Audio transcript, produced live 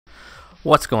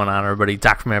What's going on, everybody?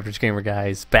 Doc from Average Gamer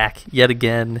Guys back yet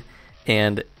again,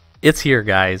 and it's here,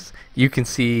 guys. You can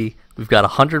see we've got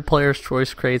 100 Player's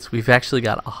Choice crates. We've actually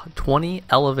got 20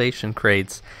 Elevation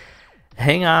crates.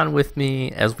 Hang on with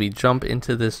me as we jump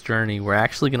into this journey. We're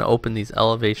actually going to open these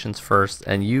Elevations first,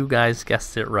 and you guys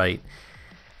guessed it right.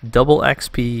 Double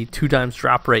XP, 2x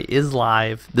drop rate is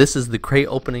live. This is the crate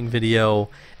opening video,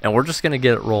 and we're just going to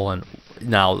get it rolling.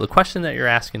 Now, the question that you're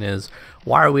asking is,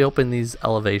 why are we opening these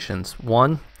Elevations?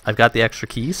 One, I've got the extra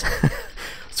keys,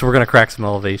 so we're going to crack some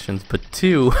Elevations. But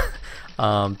two,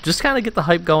 just kind of get the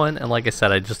hype going. And like I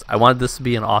said, I wanted this to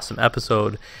be an awesome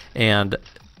episode. And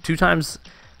two times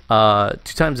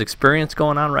experience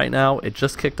going on right now. It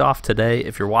just kicked off today.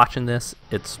 If you're watching this,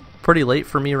 it's pretty late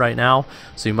for me right now,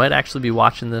 so you might actually be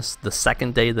watching this the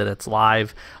second day that it's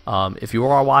live. If you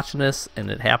are watching this and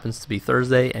it happens to be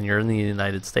Thursday and you're in the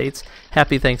United States,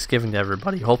 happy Thanksgiving to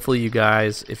everybody. Hopefully you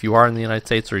guys, if you are in the United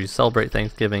States or you celebrate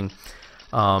Thanksgiving,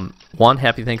 one,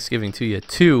 happy Thanksgiving to you.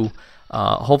 Two,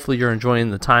 hopefully you're enjoying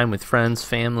the time with friends,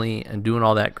 family, and doing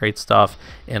all that great stuff.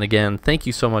 And again, thank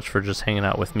you so much for just hanging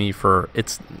out with me.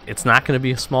 It's not going to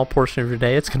be a small portion of your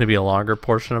day. It's going to be a longer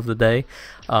portion of the day,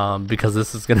 because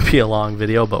this is going to be a long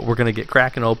video, but we're going to get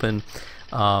cracking open.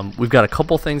 We've got a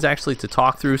couple things actually to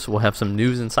talk through, so we'll have some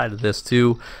news inside of this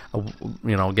too.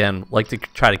 You know, again, like to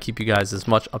try to keep you guys as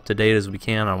much up to date as we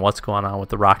can on what's going on with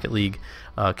the Rocket League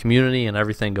community and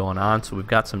everything going on. So we've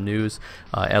got some news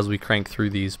as we crank through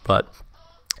these, but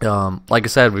like I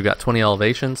said, we've got 20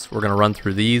 Elevations. We're going to run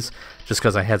through these just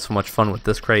because I had so much fun with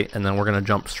this crate, and then we're going to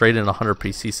jump straight into 100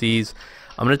 PCCs.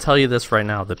 I'm going to tell you this right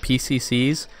now, the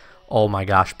PCCs, oh my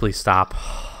gosh, please stop.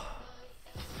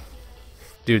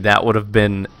 Dude, that would have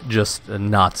been just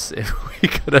nuts if we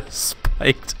could have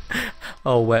spiked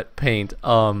a wet paint.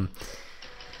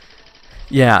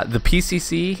 Yeah, the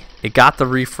PCC, it got the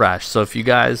refresh. So if you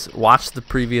guys watched the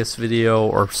previous video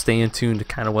or stay in tune to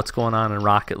kind of what's going on in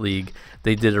Rocket League,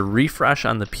 they did a refresh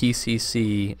on the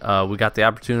PCC. We got the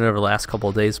opportunity over the last couple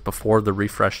of days before the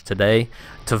refresh today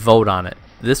to vote on it.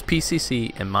 This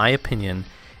PCC, in my opinion,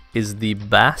 is the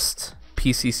best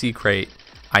PCC crate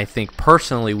I think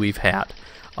personally we've had.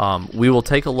 We will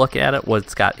take a look at it, what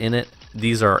it's got in it.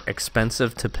 These are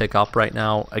expensive to pick up right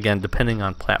now. Again, depending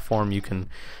on platform, you can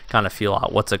kind of feel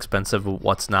out what's expensive,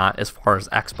 what's not. As far as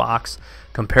Xbox,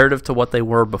 comparative to what they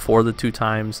were before the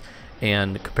 2x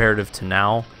and comparative to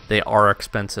now, they are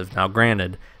expensive. Now,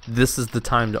 granted, this is the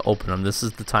time to open them. This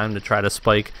is the time to try to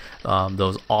spike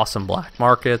those awesome black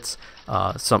markets,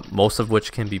 most of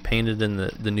which can be painted in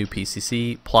the new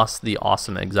PCC, plus the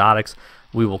awesome exotics.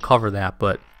 We will cover that,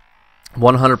 but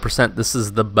 100% this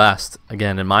is the best.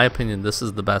 Again, in my opinion, this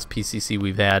is the best PCC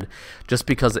we've had, just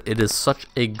because it is such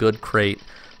a good crate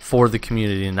for the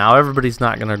community. Now, everybody's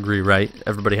not going to agree, right?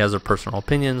 Everybody has their personal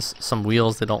opinions. Some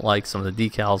wheels they don't like, some of the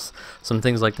decals, some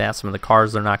things like that. Some of the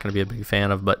cars they're not going to be a big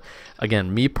fan of. But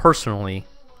again, me personally,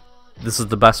 this is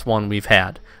the best one we've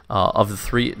had. Of the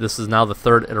three, this is now the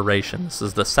third iteration. This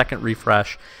is the second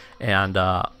refresh, and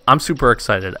I'm super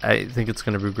excited. I think it's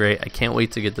going to be great. I can't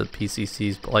wait to get the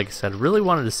PCCs, but like I said, I really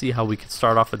wanted to see how we could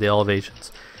start off with the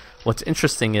Elevations. What's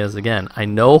interesting is, again, I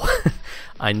know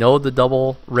I know the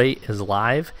double rate is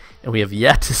live, and we have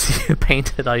yet to see a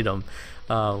painted item,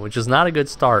 which is not a good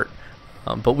start.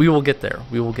 But we will get there.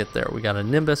 We will get there. We got a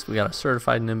Nimbus. We got a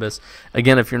certified Nimbus.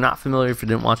 Again, if you're not familiar, if you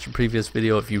didn't watch the previous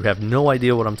video, if you have no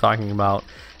idea what I'm talking about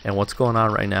and what's going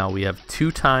on right now, we have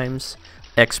 2x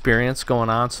experience going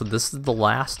on. So this is the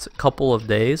last couple of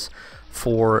days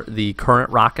for the current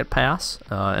Rocket Pass.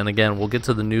 And again, we'll get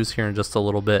to the news here in just a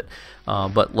little bit.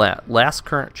 But last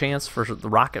current chance for the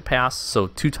Rocket Pass. So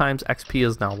 2x XP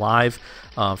is now live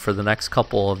for the next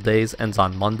couple of days. Ends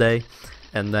on Monday.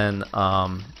 And then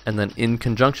in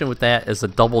conjunction with that is a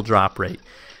double drop rate.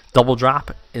 Double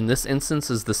drop in this instance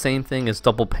is the same thing as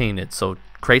double painted. So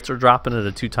crates are dropping at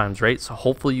a 2x rate. So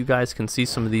hopefully you guys can see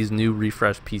some of these new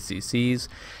refreshed PCCs.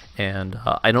 And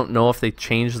I don't know if they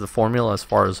changed the formula as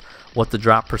far as what the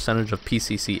drop percentage of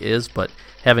PCC is, but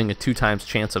having a 2x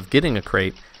chance of getting a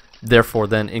crate, therefore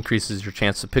then increases your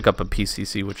chance to pick up a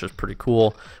PCC, which is pretty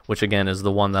cool, which again is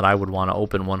the one that I would want to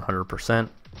open 100%.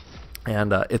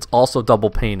 And it's also double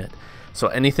painted. So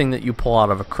anything that you pull out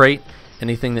of a crate,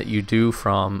 anything that you do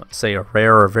from, say, a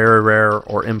rare or very rare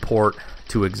or import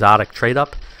to exotic trade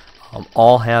up,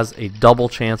 all has a double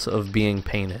chance of being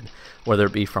painted, whether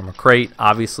it be from a crate.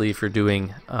 Obviously, if you're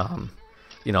doing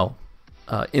you know,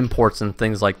 imports and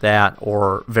things like that,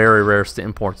 or very rares to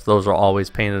imports, those are always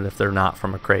painted if they're not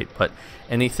from a crate. But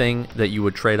anything that you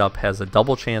would trade up has a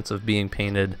double chance of being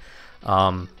painted.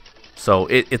 So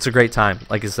it's a great time.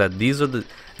 Like I said, these are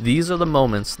the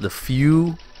moments, the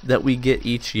few that we get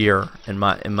each year, in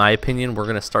my opinion, we're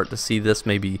going to start to see this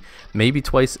maybe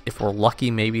twice, if we're lucky,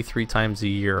 maybe 3 times a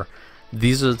year.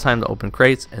 These are the time to open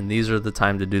crates, and these are the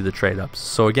time to do the trade ups.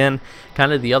 So again,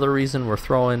 kind of the other reason we're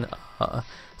throwing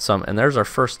some, and there's our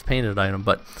first painted item,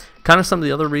 but kind of some of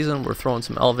the other reason we're throwing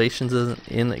some elevations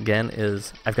in again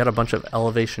is I've got a bunch of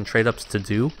elevation trade ups to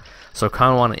do, so I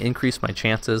kind of want to increase my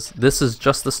chances. This is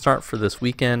just the start for this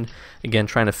weekend. Again,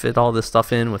 trying to fit all this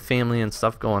stuff in with family and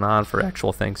stuff going on for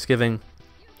actual Thanksgiving.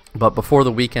 But before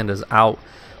the weekend is out,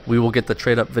 we will get the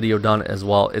trade up video done as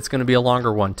well. It's going to be a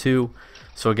longer one too.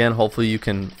 So again, hopefully you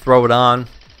can throw it on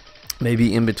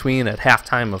maybe in between at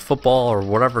halftime of football or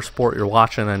whatever sport you're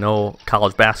watching. I know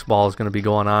college basketball is going to be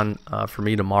going on for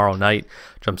me tomorrow night,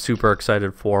 which I'm super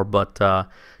excited for. But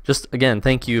just again,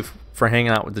 thank you for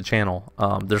hanging out with the channel.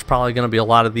 There's probably going to be a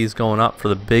lot of these going up for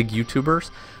the big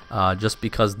YouTubers, just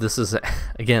because this is,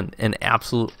 again, an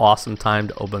absolute awesome time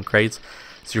to open crates.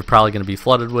 So you're probably going to be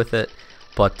flooded with it.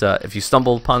 But if you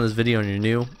stumbled upon this video and you're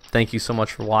new, thank you so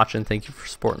much for watching. Thank you for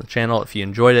supporting the channel. If you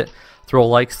enjoyed it, throw a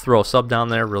like, throw a sub down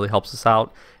there. Really helps us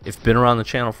out. If you've been around the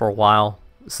channel for a while,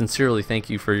 sincerely thank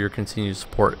you for your continued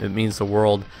support. It means the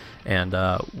world. And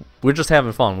we're just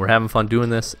having fun. We're having fun doing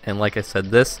this. And like I said,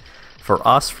 this, for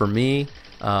us, for me,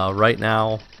 right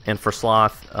now, and for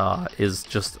Sloth, is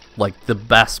just like the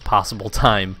best possible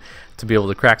time to be able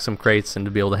to crack some crates and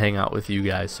to be able to hang out with you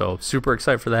guys. So super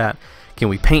excited for that. Can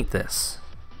we paint this?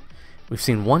 We've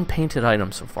seen 1 painted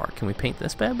item so far. Can we paint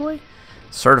this bad boy?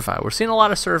 Certified. We're seeing a lot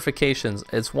of certifications.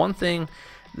 It's one thing,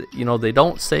 you know, they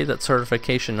don't say that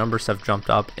certification numbers have jumped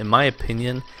up. In my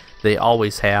opinion, they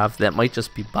always have. That might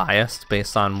just be biased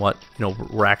based on what, you know,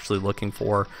 we're actually looking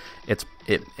for.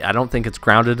 I don't think it's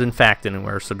grounded in fact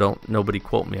anywhere, so nobody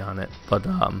quote me on it. But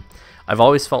I've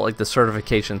always felt like the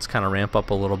certifications kind of ramp up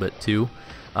a little bit too,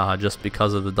 just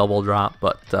because of the double drop.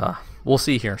 But we'll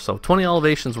see here. So 20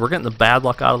 elevations. We're getting the bad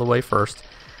luck out of the way first.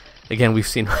 Again, we've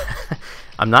seen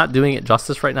I'm not doing it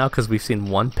justice right now because we've seen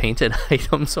 1 painted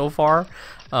item so far.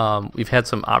 We've had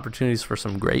some opportunities for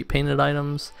some great painted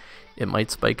items. It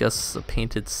might spike us a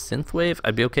painted synthwave.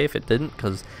 I'd be okay if it didn't,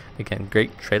 because again,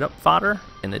 great trade up fodder,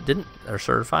 and it didn't. They're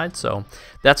certified, so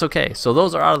that's okay. So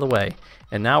those are out of the way,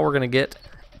 and now we're gonna get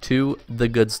to the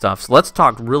good stuff. So let's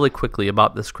talk really quickly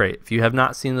about this crate. If you have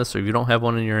not seen this, or if you don't have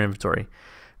one in your inventory,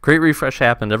 crate refresh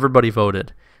happened. Everybody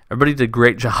voted. Everybody did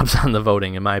great jobs on the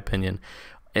voting, in my opinion.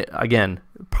 Again,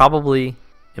 probably,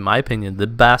 in my opinion, the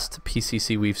best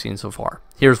PCC we've seen so far.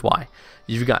 Here's why.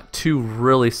 You've got 2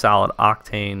 really solid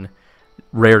Octane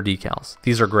rare decals.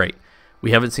 These are great.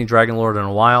 We haven't seen Dragon Lord in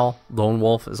a while. Lone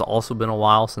Wolf has also been a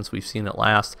while since we've seen it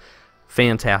last.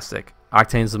 Fantastic.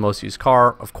 Octane's the most used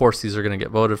car. Of course, these are going to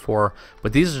get voted for,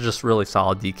 but these are just really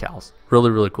solid decals. Really,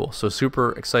 really cool. So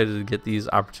super excited to get these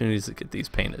opportunities to get these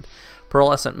painted.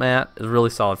 Pearlescent Matte is a really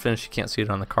solid finish. You can't see it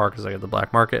on the car because I got the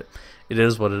black market. It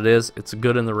is what it is. It's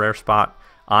good in the rare spot.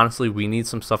 Honestly, we need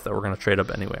some stuff that we're going to trade up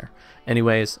anywhere.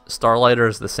 Anyways, Starlighter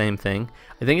is the same thing.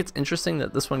 I think it's interesting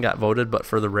that this one got voted, but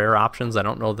for the rare options, I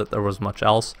don't know that there was much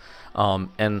else.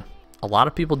 And a lot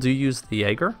of people do use the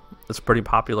Jaeger. It's a pretty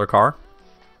popular car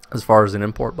as far as an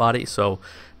import body, so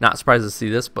not surprised to see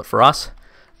this. But for us,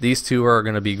 these 2 are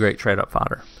going to be great trade-up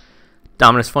fodder.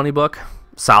 Dominus Funny Book,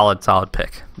 solid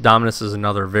pick. Dominus is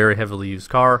another very heavily used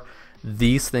car.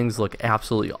 These things look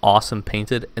absolutely awesome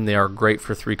painted, and they are great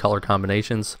for 3 color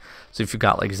combinations. So if you've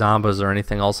got like Zombas or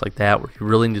anything else like that where you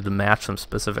really need to match some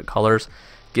specific colors,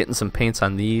 getting some paints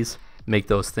on these make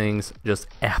those things just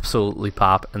absolutely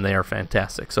pop, and they are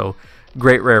fantastic. So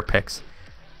great rare picks.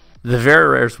 The very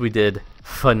rares we did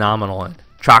phenomenal in.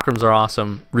 Chakrams are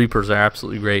awesome. Reapers are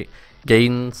absolutely great.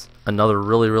 Gaydens, another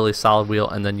really, really solid wheel.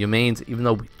 And then Humanes, even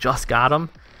though we just got them,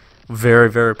 very,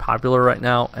 very popular right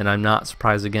now, and I'm not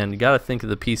surprised. Again, you got to think of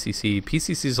the PCC.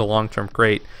 PCC is a long-term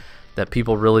crate that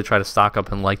people really try to stock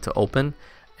up and like to open,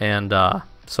 and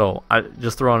so I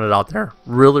just throwing it out there.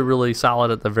 Really, really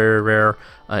solid at the very rare.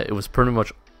 It was pretty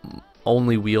much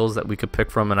only wheels that we could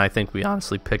pick from, and I think we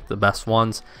honestly picked the best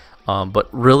ones. But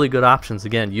really good options.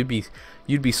 Again, you'd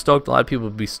be stoked. A lot of people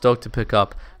would be stoked to pick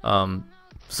up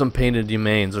some painted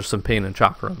Humanes or some painted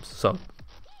Chakrams. So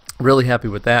really happy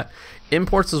with that.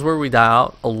 Imports is where we die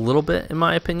out a little bit, in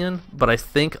my opinion, but I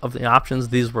think of the options,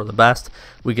 these were the best.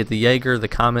 We get the Jaeger, the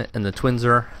Comet, and the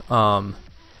Twinzer.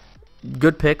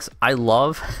 Good picks. I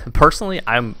love, personally,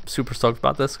 I'm super stoked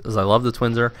about this because I love the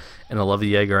Twinzer and I love the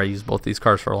Jaeger. I used both these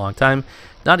cars for a long time.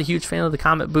 Not a huge fan of the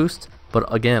Comet boost, but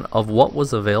again, of what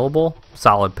was available,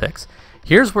 solid picks.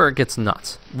 Here's where it gets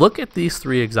nuts. Look at these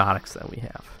 3 exotics that we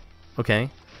have. Okay,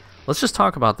 let's just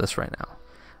talk about this right now.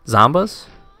 Zombas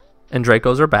and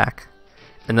Dracos are back.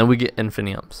 And then we get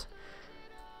Infiniums.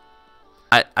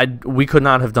 we could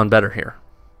not have done better here.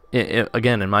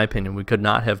 Again, in my opinion, we could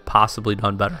not have possibly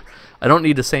done better. I don't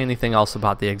need to say anything else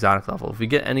about the exotic level. If we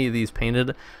get any of these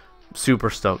painted, super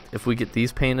stoked. If we get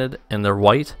these painted and they're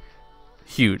white,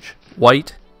 huge.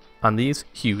 White on these,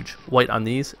 huge. White on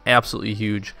these, absolutely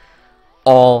huge.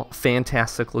 All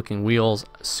fantastic looking wheels,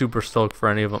 super stoked for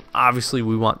any of them. Obviously,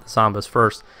 we want the Zambas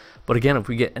first, but again, if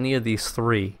we get any of these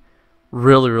three,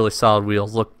 really solid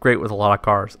wheels, look great with a lot of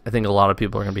cars, I think a lot of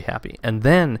people are going to be happy. And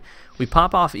then we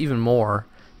pop off even more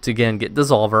to, again, get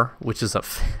Dissolver, which is a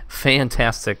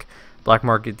fantastic black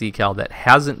market decal that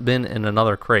hasn't been in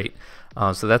another crate.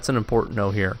 So that's an important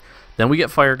note here. Then we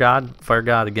get Fire God. Fire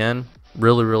God, again,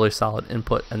 really solid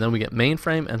input. And then we get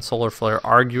Mainframe and Solar Flare,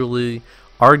 arguably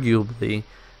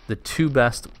the two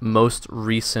best, most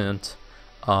recent,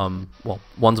 well,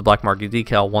 one's a black market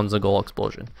decal, one's a Goal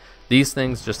Explosion. These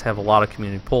things just have a lot of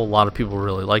community pull. A lot of people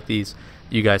really like these.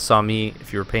 You guys saw me,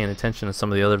 if you were paying attention to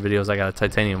some of the other videos, I got a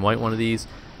titanium white one of these.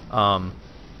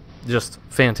 Just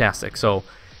fantastic. So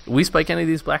if we spike any of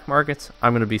these black markets,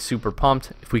 I'm going to be super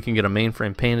pumped. If we can get a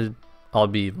Mainframe painted, I'll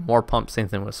be even more pumped. Same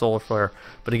thing with Solar Flare.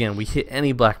 But again, we hit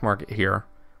any black market here,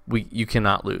 you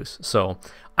cannot lose. So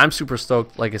I'm super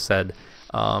stoked. Like I said,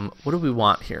 what do we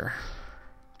want here?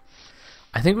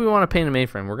 I think we want to paint a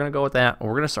Mainframe. We're going to go with that.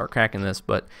 We're going to start cracking this.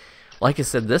 But like I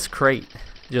said, this crate,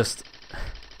 just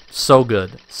so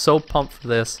good. So pumped for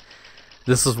this.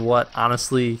 This is what,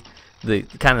 honestly, the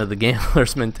kind of the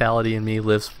gambler's mentality in me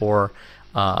lives for.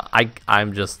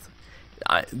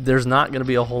 There's not going to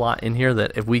be a whole lot in here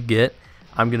that if we get,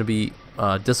 I'm going to be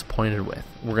disappointed with.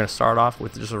 We're going to start off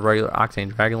with just a regular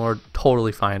Octane Dragonlord,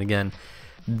 totally fine. Again,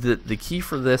 the key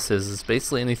for this is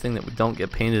basically anything that we don't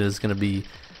get painted is going to be,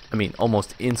 I mean,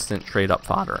 almost instant trade up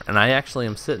fodder. And I actually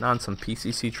am sitting on some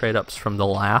PCC trade ups from the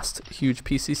last huge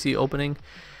PCC opening.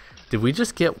 Did we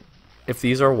just get, if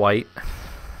these are white,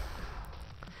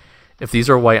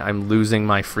 I'm losing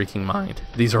my freaking mind.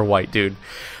 These are white, dude.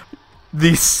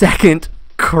 The second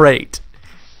crate.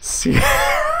 See,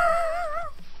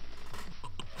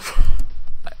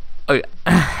 okay.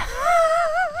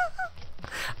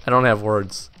 I don't have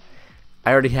words.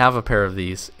 I already have a pair of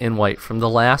these in white from the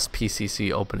last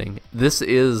PCC opening. This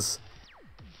is,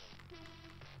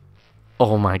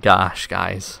 oh my gosh,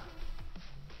 guys.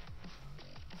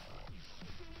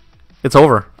 It's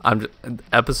over.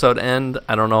 Episode end.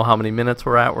 I don't know how many minutes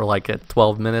we're at. We're like at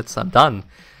 12 minutes. I'm done.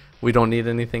 We don't need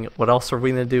anything. What else are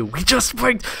we gonna do? We just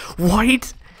picked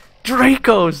white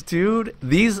Dracos, dude.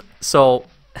 These, so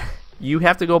you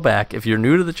have to go back if you're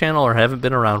new to the channel or haven't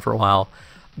been around for a while.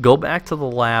 Go back to the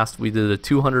last. We did a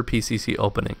 200 PCC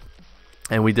opening,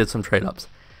 and we did some trade ups.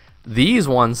 These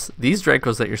ones, these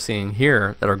Dracos that you're seeing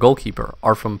here that are goalkeeper,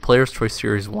 are from Player's Choice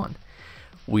Series 1.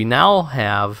 We now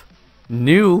have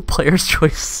new Player's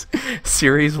Choice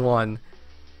Series 1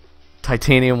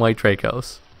 titanium white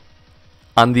Dracos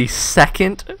on the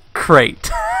second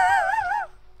crate.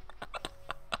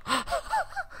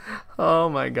 Oh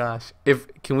my gosh.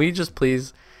 Can we just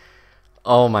please,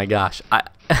 oh my gosh.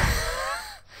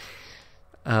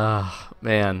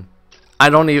 Man. I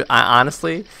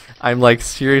honestly, I'm like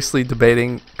seriously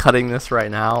debating cutting this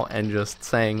right now and just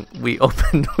saying we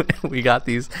got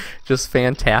these just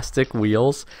fantastic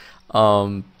wheels.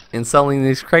 And selling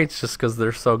these crates just because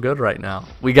they're so good right now.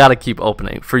 We got to keep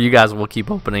opening. For you guys, we'll keep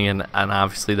opening, and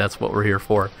obviously that's what we're here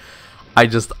for. I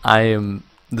am,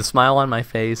 the smile on my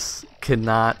face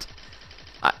cannot,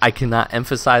 I cannot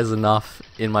emphasize enough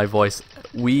in my voice.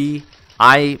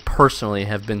 I personally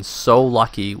have been so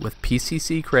lucky with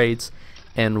PCC crates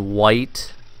and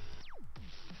white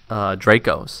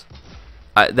Dracos.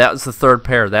 That was the third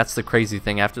pair. That's the crazy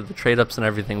thing. After the trade ups and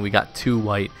everything, we got 2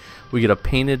 white. We get a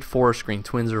painted forest green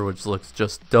Twinser, which looks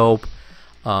just dope.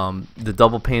 The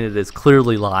double painted is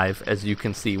clearly live, as you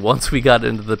can see. Once we got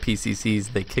into the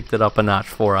PCCs, they kicked it up a notch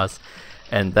for us.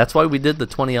 And that's why we did the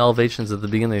 20 elevations at the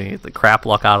beginning to get the crap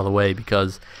luck out of the way,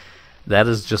 because that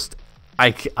is just,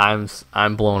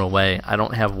 I'm blown away. I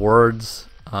don't have words.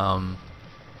 And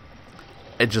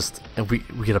we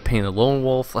get a painted Lone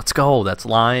Wolf. Let's go. That's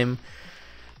lime.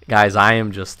 Guys,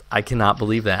 I cannot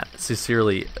believe that.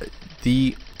 Sincerely,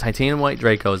 the titanium white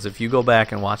Dracos, if you go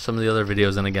back and watch some of the other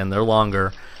videos, and again, they're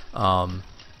longer,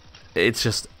 it's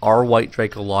just, our white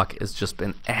Draco luck has just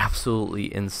been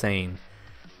absolutely insane.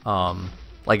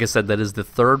 Like I said, that is the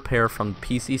third pair from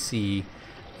PCC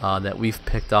that we've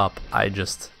picked up.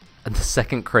 The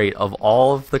second crate of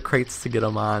all of the crates to get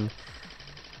them on.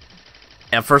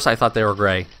 At first, I thought they were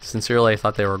gray. Sincerely, I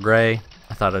thought they were gray.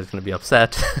 I thought I was going to be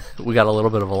upset. We got a little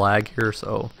bit of a lag here,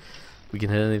 so we can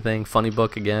hit anything. Funny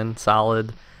Book again,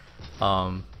 solid.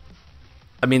 I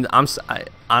mean,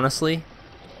 honestly,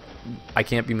 I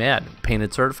can't be mad.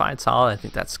 Painted certified, solid. I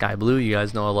think that's sky blue. You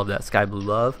guys know I love that sky blue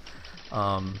love.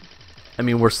 I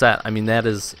mean, we're set. I mean, that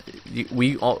is,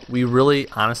 we really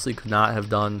honestly could not have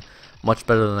done much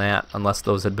better than that unless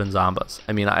those had been Zombas.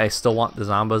 I mean, I still want the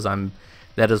Zombas.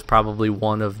 That is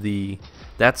probably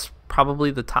that's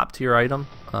probably the top tier item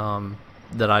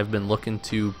that I've been looking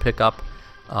to pick up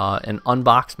and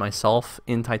unbox myself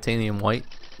in titanium white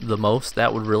the most.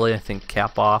 That would really, I think,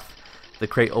 cap off the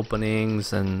crate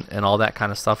openings and all that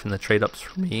kind of stuff in the trade ups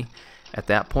for me at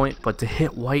that point. But to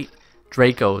hit white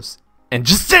Dracos and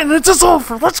just send it to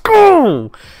Sulfur, let's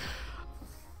go!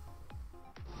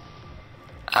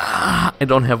 I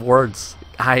don't have words,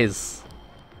 guys.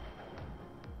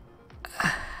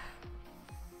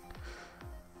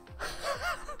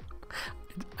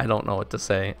 I don't know what to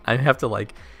say. I have to,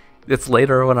 like, it's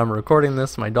later when I'm recording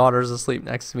this. My daughter's asleep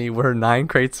next to me. We're 9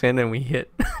 crates in and we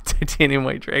hit titanium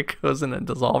white Dracos and a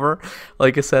dissolver.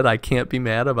 Like I said, I can't be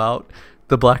mad about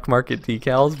the black market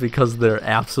decals because they're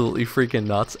absolutely freaking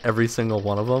nuts, every single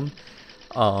one of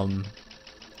them.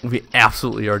 We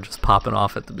absolutely are just popping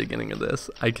off at the beginning of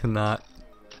this. I cannot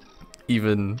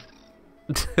even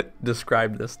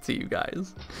describe this to you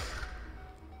guys.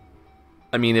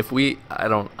 I mean, if we, I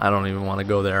don't even want to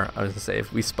go there. I was gonna say,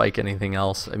 if we spike anything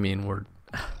else, I mean, we're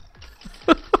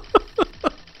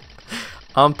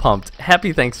I'm pumped.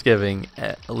 Happy Thanksgiving.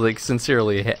 Like,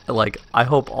 sincerely, like, I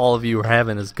hope all of you are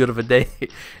having as good of a day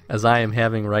as I am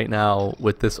having right now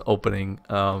with this opening.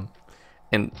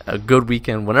 And a good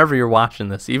weekend whenever you're watching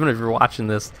this, even if you're watching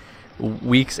this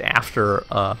weeks after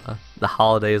the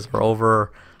holidays are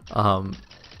over.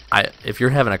 If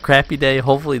you're having a crappy day,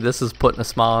 hopefully this is putting a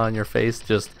smile on your face,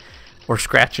 or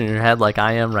scratching your head like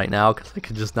I am right now, because I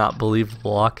could just not believe the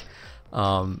luck.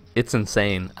 It's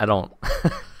insane.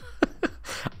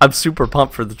 I'm super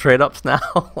pumped for the trade ups now.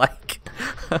 Like,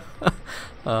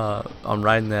 I'm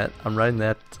riding the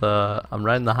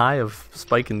high of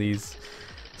spiking these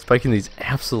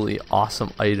absolutely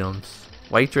awesome items.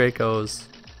 White Dracos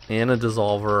and a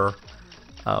dissolver.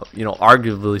 You know,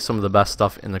 arguably some of the best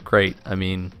stuff in the crate. I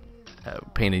mean,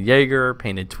 painted Jaeger,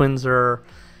 painted Twinzer.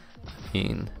 I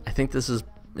mean, I think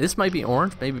this might be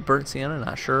orange, maybe burnt sienna,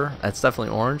 not sure. That's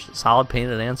definitely orange. Solid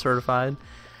painted and certified.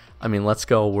 I mean, let's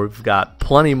go. We've got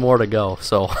plenty more to go.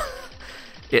 So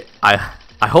I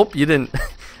hope you didn't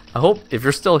I hope if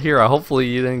you're still here, hopefully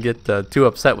you didn't get too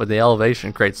upset with the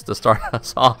elevation crates to start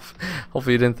us off.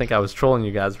 Hopefully you didn't think I was trolling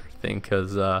you guys or anything,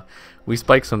 because we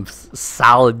spiked some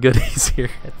solid goodies here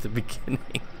at the beginning.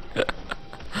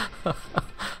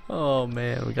 Oh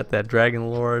man, we got that Dragon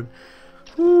Lord.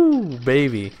 Woo,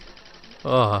 baby.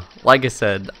 Like I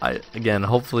said, again,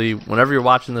 hopefully whenever you're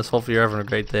watching this, hopefully you're having a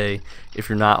great day. If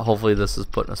you're not, hopefully this is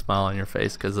putting a smile on your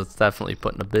face, because it's definitely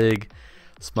putting a big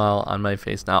smile on my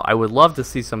face. Now, I would love to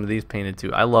see some of these painted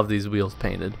too. I love these wheels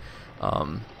painted.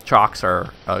 Chalks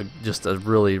are just a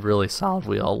really, really solid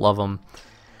wheel. I love them.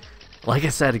 Like I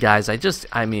said, guys,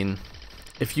 I mean,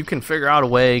 if you can figure out a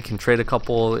way, can trade a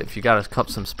couple, if you got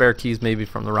some spare keys maybe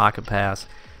from the Rocket Pass,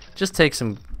 just take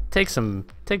a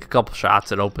couple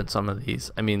shots at open some of these.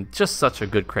 I mean, just such a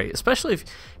good crate. Especially if,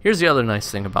 here's the other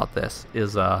nice thing about this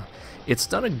is it's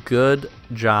done a good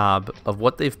job of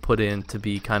what they've put in to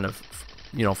be kind of,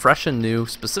 you know, fresh and new.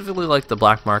 Specifically like the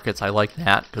black markets, I like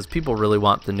that because people really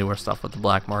want the newer stuff with the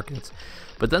black markets.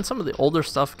 But then some of the older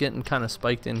stuff getting kind of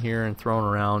spiked in here and thrown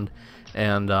around,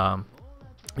 and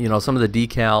you know, some of the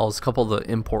decals, a couple of the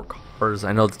import cars.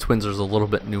 I know the Twinzer's a little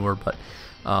bit newer, but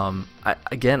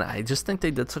I just think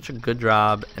they did such a good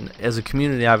job. And as a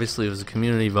community, obviously it was a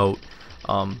community vote,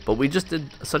 but we just did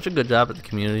such a good job at the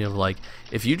community of, like,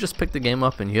 if you just pick the game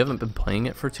up and you haven't been playing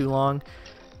it for too long,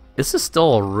 this is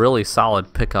still a really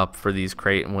solid pickup for these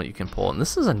crate and what you can pull. And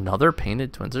this is another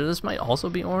painted Twinzer. This might also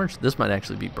be orange. This might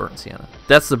actually be burnt sienna.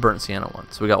 That's the burnt sienna one.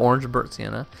 So we got orange and burnt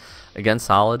sienna. Again,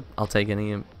 solid. I'll take any,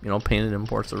 you know, painted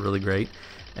imports are really great.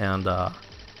 And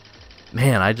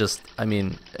man, I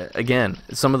mean, again,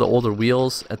 some of the older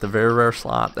wheels at the very rare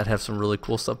slot that have some really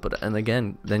cool stuff. But, and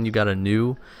again, then you got a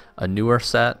newer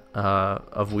set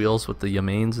of wheels with the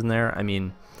Yamains in there. I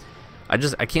mean,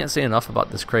 I can't say enough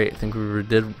about this crate. I think we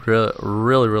did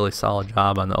really solid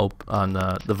job on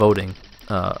the voting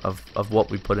of what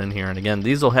we put in here. And again,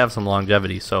 these will have some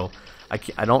longevity. So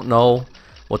I don't know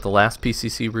what the last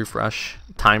PCC refresh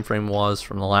time frame was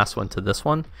from the last one to this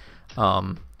one,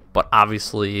 but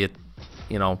obviously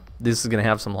you know, this is going to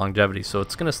have some longevity, so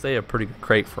it's going to stay a pretty good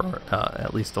crate for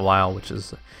at least a while, which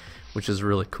is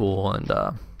really cool. And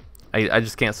I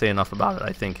just can't say enough about it.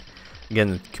 I think, again,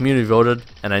 the community voted,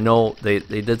 and I know they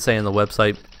did say on the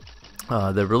website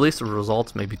They released the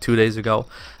results maybe 2 days ago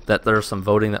that there's some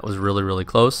voting that was really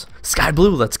close. Sky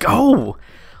Blue, let's go!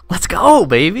 Let's go,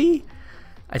 baby!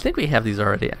 I think we have these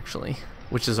already, actually,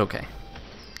 which is okay.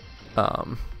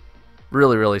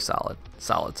 Really solid.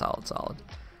 Solid.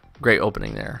 Great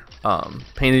opening there.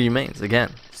 Painted Humanes,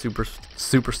 again, super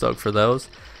stoked for those.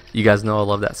 You guys know I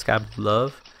love that Sky Blue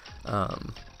love.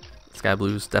 Sky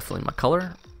Blue is definitely my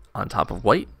color on top of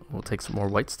white. We'll take some more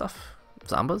white stuff.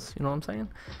 Zombas, you know what I'm saying?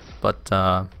 But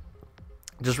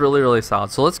just really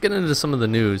solid. So let's get into some of the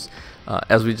news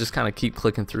as we just kind of keep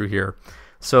clicking through here.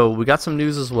 So we got some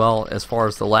news as well as far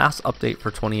as the last update for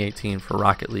 2018 for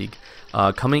Rocket League.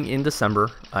 Coming in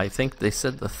December, I think they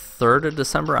said the 3rd of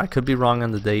December. I could be wrong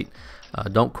on the date.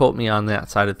 Don't quote me on that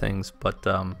side of things, but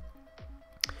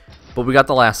we got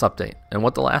the last update, and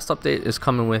what the last update is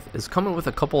coming with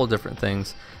a couple of different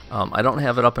things. I don't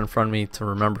have it up in front of me to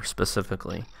remember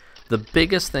specifically. The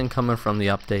biggest thing coming from the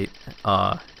update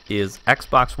is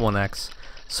Xbox One X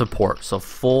support, so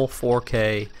full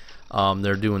 4K.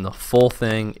 They're doing the full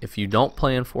thing. If you don't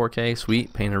play in 4K,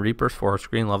 sweet, Painted Reapers,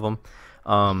 4-screen, love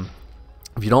them.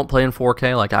 If you don't play in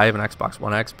 4K, like I have an Xbox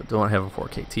One X but don't have a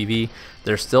 4K TV,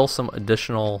 there's still some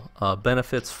additional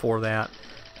benefits for that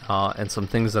and some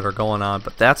things that are going on.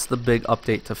 But that's the big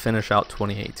update to finish out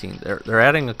 2018. They're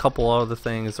adding a couple other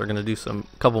things. They're going to do a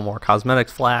couple more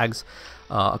cosmetics flags,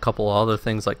 a couple other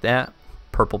things like that.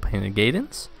 Purple painted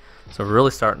Gaydens. So we're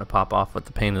really starting to pop off with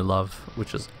the painted love,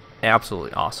 which is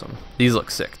absolutely awesome. These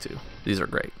look sick too. These are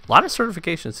great. A lot of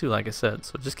certifications too, like I said.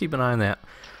 So just keep an eye on that.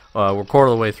 We're quarter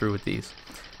of the way through with these.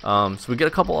 So we get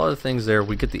a couple other things there.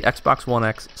 We get the Xbox One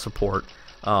X support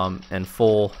and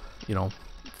full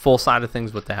side of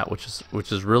things with that,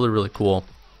 which is really cool.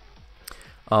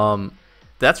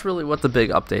 That's really what the big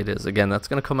update is. Again, that's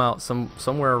going to come out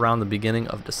somewhere around the beginning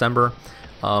of December.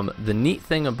 The neat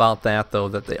thing about that, though,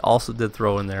 that they also did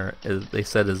throw in there is they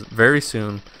said is very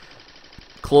soon,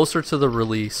 closer to the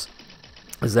release,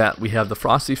 is that we have the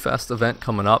Frosty Fest event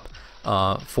coming up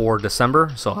for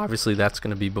December. So obviously that's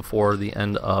going to be before the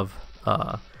end of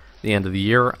the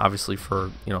year. Obviously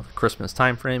for the Christmas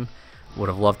time frame. Would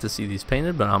have loved to see these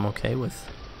painted, but I'm okay with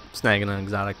snagging an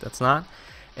exotic that's not.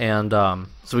 And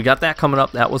so we got that coming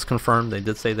up. That was confirmed. They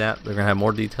did say that they're gonna have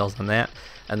more details on that.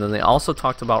 And then they also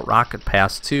talked about Rocket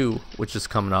Pass 2, which is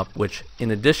coming up, which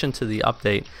in addition to the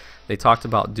update, they talked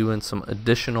about doing some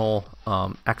additional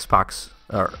XP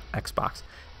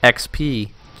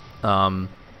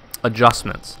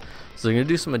adjustments. So they're going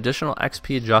to do some additional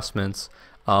XP adjustments,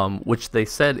 which they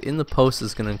said in the post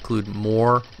is going to include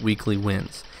more weekly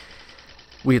wins.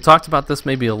 We had talked about this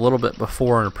maybe a little bit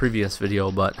before in a previous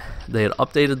video, but they had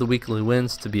updated the weekly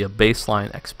wins to be a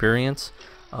baseline experience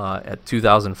at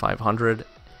 2,500.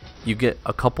 You get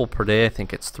a couple per day. I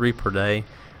think it's 3 per day.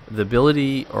 The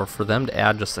ability, or for them to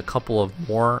add just a couple of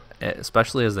more,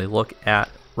 especially as they look at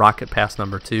Rocket Pass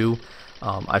number 2.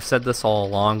 I've said this all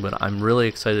along, but I'm really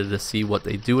excited to see what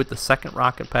they do with the second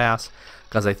Rocket Pass,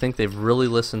 because I think they've really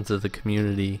listened to the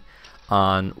community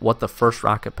on what the first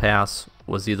Rocket Pass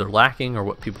was either lacking or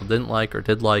what people didn't like or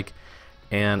did like.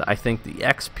 And I think the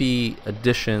XP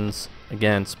additions,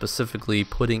 again, specifically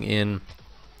putting in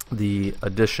the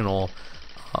additional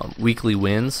weekly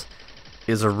wins,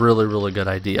 is a really good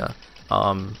idea,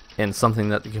 and something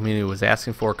that the community was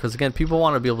asking for, because again, people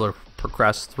want to be able to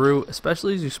progress through,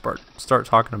 especially as you start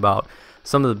talking about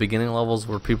some of the beginning levels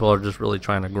where people are just really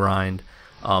trying to grind,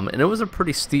 and it was a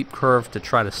pretty steep curve to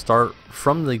try to start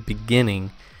from the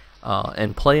beginning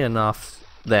and play enough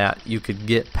that you could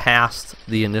get past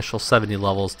the initial 70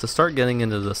 levels to start getting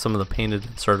into some of the painted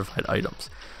and certified items.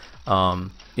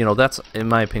 That's, in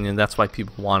my opinion, that's why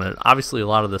people want it. Obviously a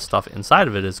lot of the stuff inside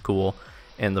of it is cool,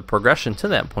 and the progression to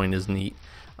that point is neat,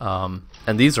 and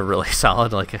these are really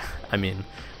solid. Like, I mean,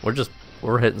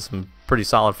 we're hitting some pretty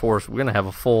solid 4s. We're gonna have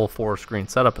a full 4-screen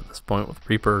setup at this point with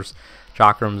Reapers,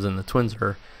 Chakrams, and the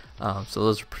Twinser, so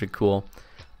those are pretty cool.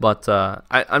 But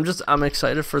I'm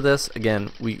excited for this. Again,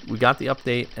 we got the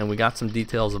update and we got some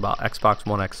details about Xbox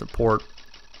One X support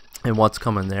and what's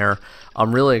coming there.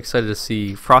 I'm really excited to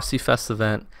see Frosty Fest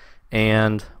event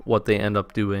and what they end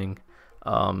up doing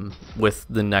with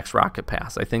the next Rocket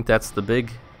Pass. I think that's the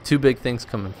two big things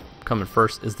coming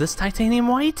first. Is this titanium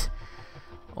white?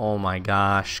 Oh my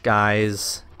gosh,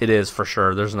 guys, it is for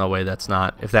sure. There's no way that's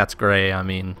not. If that's gray, I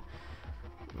mean,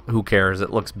 who cares? It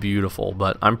looks beautiful,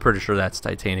 but I'm pretty sure that's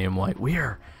titanium white. We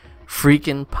are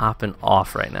freaking popping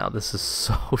off right now. This is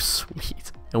so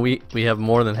sweet, and we have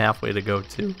more than halfway to go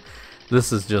too.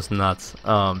 This is just nuts.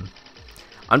 I'm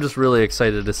just really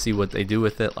excited to see what they do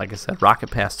with it. Like I said, Rocket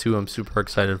Pass 2 I'm super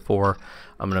excited for.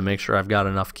 I'm going to make sure I've got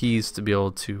enough keys to be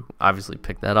able to obviously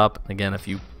pick that up. And again, if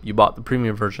you bought the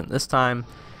premium version this time,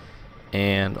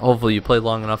 and hopefully you played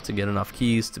long enough to get enough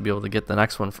keys to be able to get the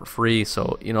next one for free.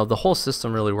 So, you know, the whole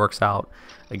system really works out.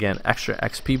 Again, extra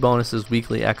XP bonuses,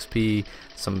 weekly XP,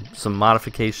 some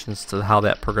modifications to how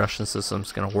that progression system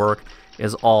is going to work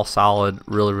is all solid,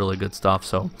 really, really good stuff.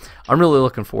 So I'm really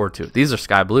looking forward to it. These are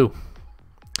sky blue.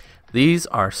 These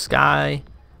are sky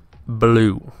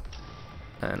blue.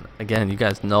 And again, you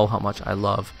guys know how much I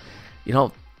love, you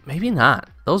know, maybe not.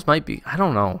 Those might be, I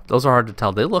don't know. Those are hard to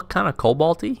tell. They look kind of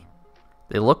cobalty.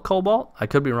 They look cobalt. I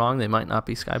could be wrong. They might not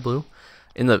be sky blue.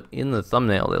 In the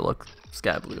thumbnail, they look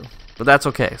sky blue. But that's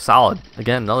okay. Solid.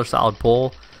 Again, another solid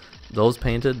pull. Those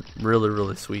painted, really,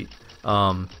 really sweet.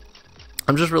 I'm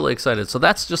just really excited. So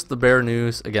that's just the bare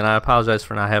news. Again, I apologize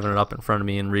for not having it up in front of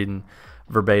me and reading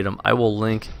verbatim. I will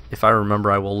link, if I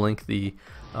remember, I will link the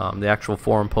actual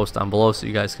forum post down below so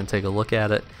you guys can take a look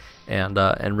at it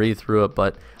and read through it.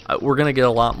 But we're going to get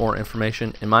a lot more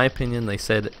information. In my opinion, they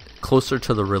said closer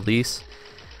to the release.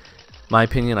 My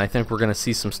opinion, I think we're going to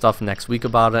see some stuff next week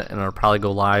about it, and it'll probably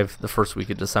go live the first week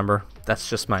of December. That's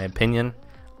just my opinion.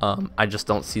 I just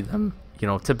don't see them. You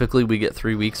know, typically we get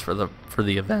 3 weeks for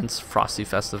the events, Frosty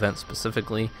Fest event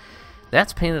specifically.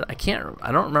 That's painted.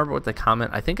 I don't remember what they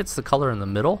comment. I think it's the color in the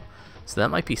middle, so that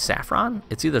might be saffron.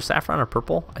 It's either saffron or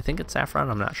purple. I think it's saffron.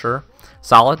 I'm not sure.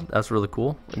 Solid. That's really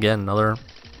cool. Again, another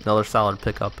solid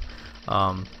pickup.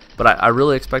 But I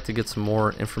really expect to get some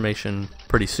more information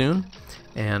pretty soon.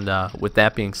 And with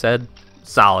that being said,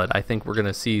 solid. I think we're going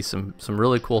to see some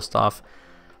really cool stuff.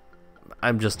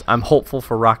 I'm hopeful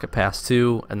for Rocket Pass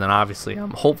 2, and then obviously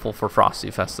I'm hopeful for Frosty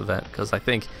Fest event, because I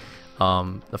think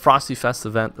the Frosty Fest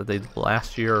event that they did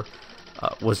last year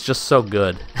was just so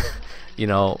good. You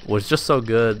know, was just so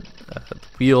good. The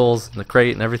wheels and the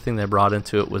crate and everything they brought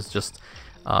into it was just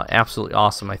absolutely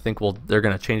awesome. I think they're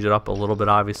going to change it up a little bit,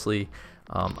 obviously.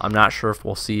 I'm not sure if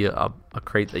we'll see a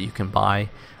crate that you can buy.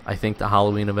 I think the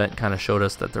Halloween event kind of showed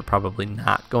us that they're probably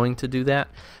not going to do that.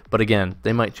 But again,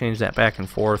 they might change that back and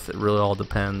forth. It really all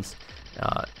depends.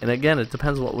 And again, it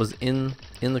depends what was in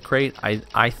the crate.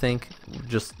 I think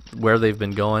just where they've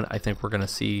been going, I think we're going to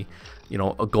see, you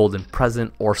know, a golden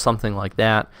present or something like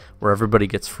that, where everybody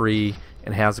gets free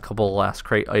and has a couple of last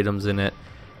crate items in it.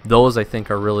 Those I think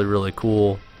are really, really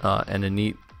cool and a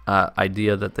neat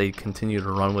idea that they continue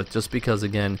to run with, just because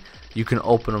again, you can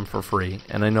open them for free.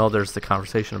 And I know there's the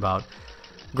conversation about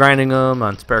grinding them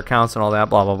on spare accounts and all that,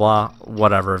 blah blah blah.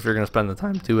 Whatever, if you're gonna spend the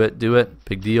time to do it,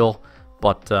 big deal.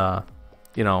 But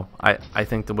you know, I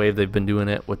think the way they've been doing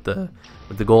it with the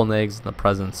golden eggs and the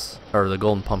presents, or the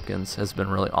golden pumpkins, has been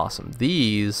really awesome.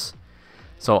 These,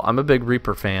 so I'm a big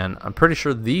Reaper fan. I'm pretty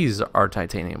sure these are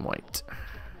titanium white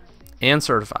and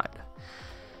certified.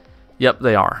 Yep,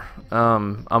 they are.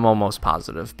 I'm almost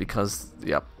positive, because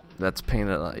yep, that's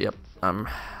painted. Yep, I'm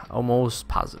almost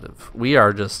positive. We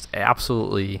are just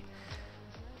absolutely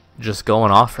just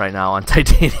going off right now on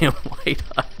titanium white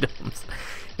items.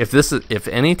 If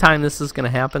any time this is going to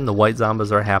happen, the white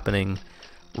zombies are happening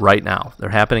right now. They're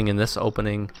happening in this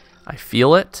opening. I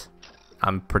feel it.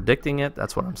 I'm predicting it.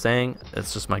 That's what I'm saying.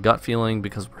 It's just my gut feeling,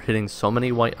 because we're hitting so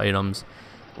many white items.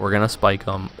 We're going to spike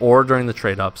them, or during the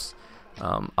trade-ups.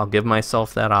 I'll give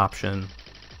myself that option.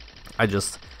 I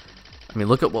mean,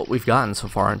 look at what we've gotten so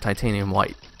far in titanium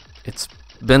white. It's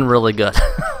been really good.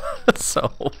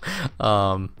 So,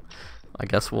 I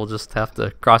guess we'll just have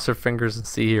to cross our fingers and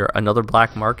see here. Another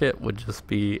black market would just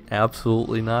be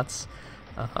absolutely nuts.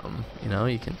 You know,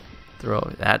 you can throw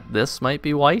that. This might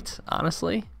be white,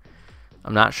 honestly.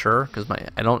 I'm not sure, because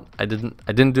I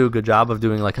didn't do a good job of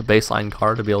doing like a baseline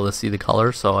card to be able to see the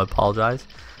color, so I apologize.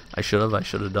 I should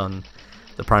have done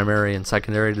the primary and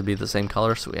secondary to be the same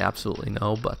color, so we absolutely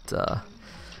know. But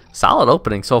solid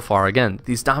opening so far. Again,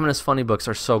 these Dominus Funny Books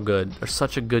are so good. They're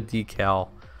such a good decal.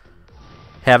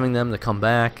 Having them to come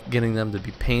back, getting them to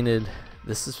be painted.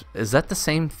 Is that the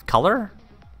same color?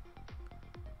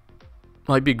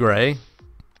 Might be gray.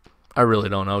 I really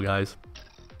don't know, guys.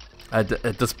 At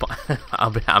this point,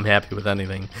 I'm happy with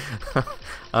anything.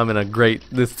 I'm in a great.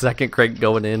 This second crate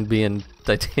going in being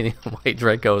titanium white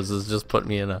Dracos has just put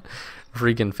me in a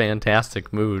freaking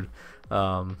fantastic mood.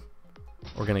 We're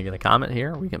gonna get a comment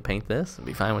here. We can paint this and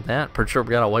be fine with that. Pretty sure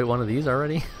we got a white one of these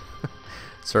already.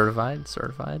 certified.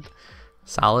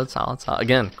 Solid.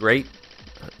 Again, great.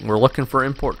 We're looking for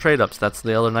import trade-ups. That's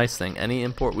the other nice thing. Any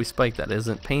import we spike that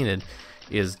isn't painted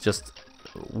is just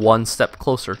one step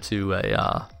closer to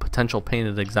a potential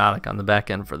painted exotic on the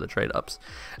back end for the trade-ups.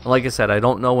 And like I said, I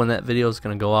don't know when that video is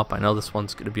going to go up. I know this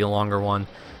one's going to be a longer one.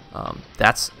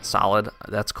 That's solid.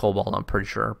 That's cobalt, I'm pretty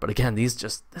sure. But again, this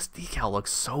decal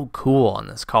looks so cool on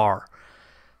this car.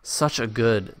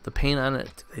 The paint on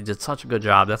it, they did such a good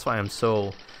job. That's why I'm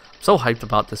so hyped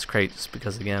about this crate, just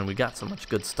because again, we got so much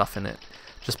good stuff in it,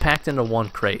 just packed into one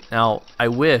crate. Now, I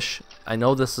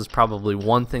know this is probably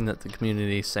one thing that the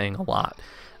community is saying a lot,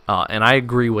 and I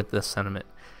agree with this sentiment.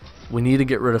 We need to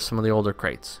get rid of some of the older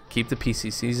crates. Keep the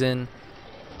PCCs in.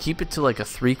 Keep it to like a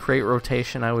 3 crate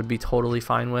rotation. I would be totally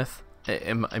fine with.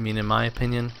 I mean, in my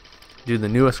opinion, do the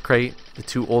newest crate, the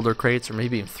 2 older crates, or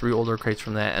maybe even 3 older crates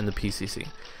from that, and the PCC.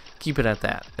 Keep it at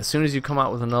that. As soon as you come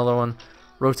out with another one,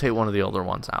 rotate one of the older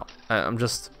ones out.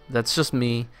 That's just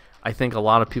me. I think a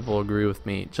lot of people agree with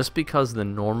me. Just because the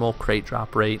normal crate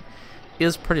drop rate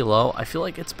is pretty low, I feel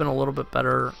like it's been a little bit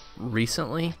better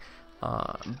recently.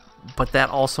 But that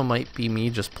also might be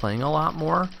me just playing a lot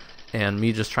more, and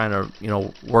me just trying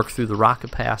to, work through the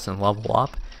rocket pass and level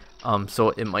up. So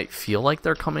it might feel like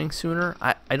they're coming sooner.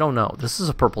 I don't know. This is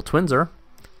a purple Twinser.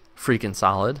 Freaking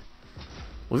solid.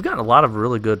 We've got a lot of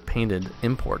really good painted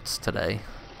imports today.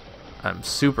 I'm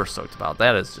super stoked about.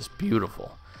 That is just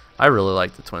beautiful. I really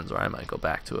like the Twinser. I might go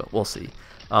back to it. We'll see.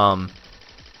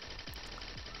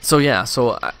 So yeah,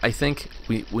 I think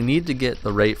we need to get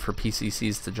the rate for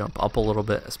PCCs to jump up a little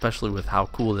bit, especially with how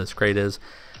cool this crate is.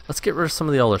 Let's get rid of some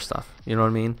of the older stuff. You know what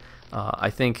I mean?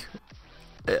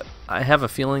 I have a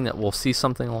feeling that we'll see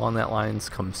something along that lines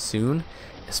come soon,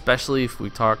 especially if we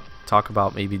talk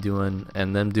about maybe doing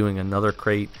another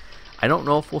crate. I don't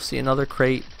know if we'll see another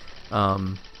crate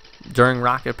during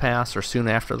Rocket Pass, or soon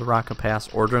after the Rocket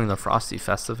Pass, or during the Frosty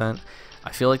Fest event. I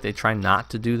feel like they try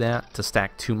not to do that, to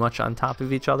stack too much on top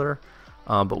of each other.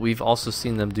 But we've also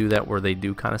seen them do that where they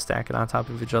do kind of stack it on top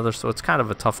of each other. So it's kind of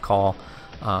a tough call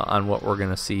on what we're going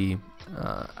to see.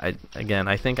 I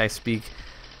think I speak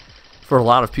for a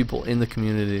lot of people in the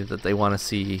community that they want to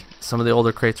see some of the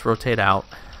older crates rotate out.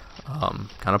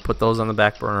 Kind of put those on the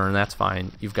back burner, and that's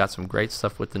fine. You've got some great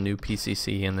stuff with the new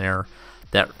PCC in there.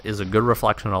 That is a good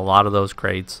reflection of a lot of those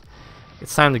crates.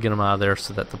 It's time to get them out of there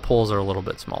so that the pulls are a little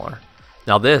bit smaller.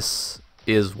 Now this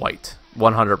is white,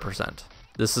 100%.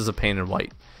 This is a painted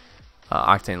white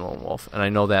Octane Lone Wolf, and I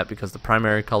know that because the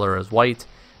primary color is white.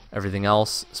 Everything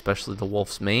else, especially the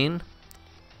Wolf's mane,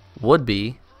 would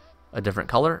be a different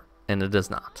color, and it is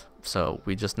not. So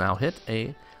we just now hit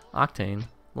a Octane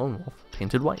Lone Wolf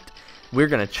painted white. We're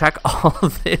gonna check all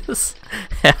of this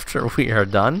after we are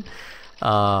done,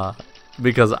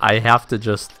 because we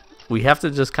have to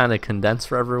just kind of condense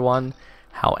for everyone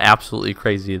how absolutely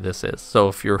crazy this is. So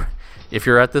if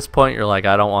you're at this point, you're like,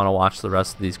 I don't want to watch the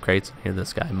rest of these crates and hear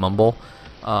this guy mumble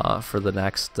for the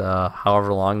next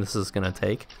however long this is gonna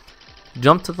take,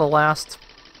 jump to the last,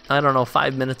 I don't know,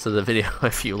 5 minutes of the video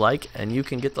if you like, and you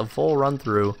can get the full run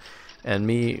through and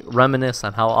me reminisce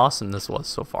on how awesome this was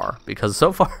so far, because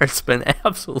so far it's been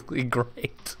absolutely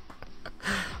great.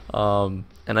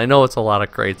 And I know it's a lot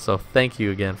of crates, so thank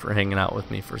you again for hanging out with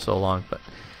me for so long. But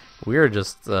we're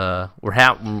just we're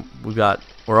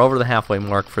over the halfway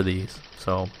mark for these,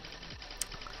 so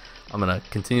I'm gonna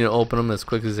continue to open them as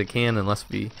quick as I can, unless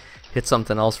we hit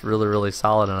something else really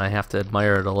solid and I have to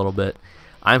admire it a little bit.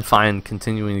 I'm fine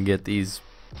continuing to get these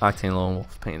Octane Lone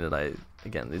Wolf painted.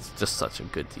 Again, it's just such a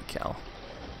good decal.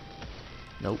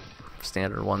 Nope,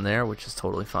 standard one there, which is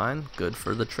totally fine. Good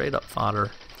for the trade up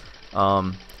fodder.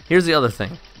 Here's the other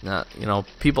thing.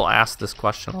 People ask this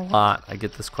question a lot. I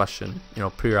get this question,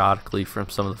 periodically from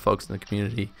some of the folks in the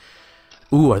community.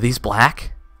 Ooh, are these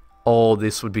black? Oh,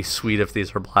 this would be sweet if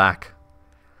these were black.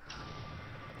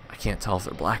 I can't tell if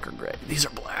they're black or gray. These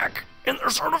are black, and they're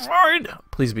certified.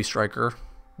 Please be Striker.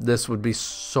 This would be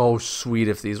so sweet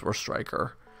if these were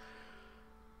Striker.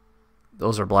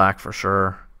 Those are black for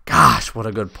sure. Gosh, what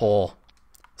a good pull.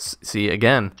 See,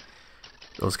 again,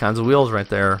 those kinds of wheels right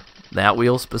there. That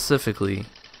wheel specifically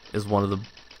is one of the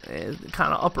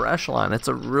kind of upper echelon. It's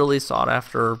a really sought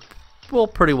after, well,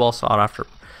 pretty well sought after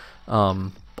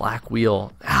black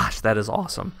wheel. Gosh, that is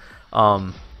awesome.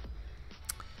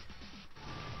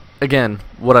 Again,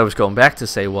 what I was going back to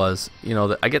say was,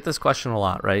 I get this question a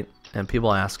lot, right? And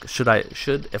people ask,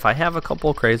 if I have a couple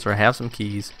of crates or I have some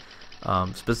keys,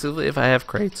 specifically if I have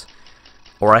crates,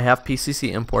 or I have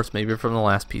PCC imports, maybe from the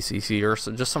last PCC, or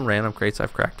just some random crates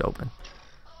I've cracked open,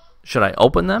 should I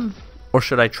open them or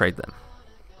should I trade them?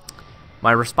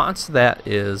 My response to that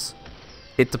is,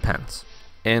 it depends.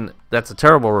 And that's a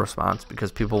terrible response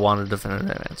because people want a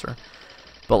definitive answer.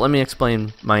 But let me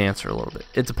explain my answer a little bit.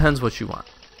 It depends what you want.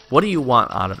 What do you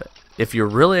want out of it? If you're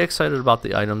really excited about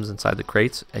the items inside the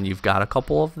crates and you've got a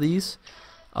couple of these,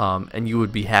 and you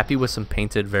would be happy with some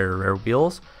painted very rare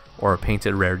wheels or a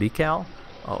painted rare decal,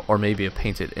 or maybe a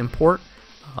painted import.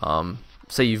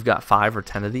 Say you've got 5 or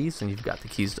 10 of these and you've got the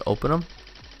keys to open them,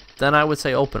 then I would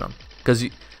say open them, because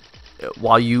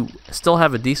while you still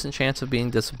have a decent chance of being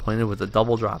disappointed with a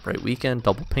double drop rate weekend,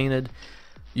 double painted,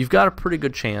 you've got a pretty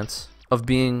good chance of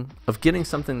getting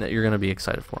something that you're going to be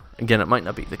excited for. Again, it might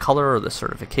not be the color or the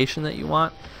certification that you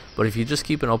want, but if you just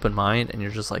keep an open mind and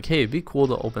you're just like, hey, it'd be cool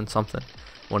to open something,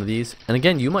 one of these, and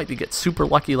again, you might get super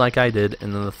lucky like I did,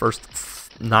 and then the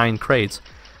first 9 crates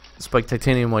spike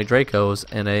titanium white Dracos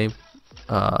and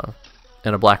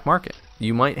a black market.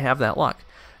 You might have that luck.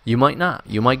 You might not.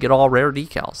 You might get all rare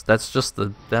decals.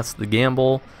 That's the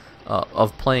gamble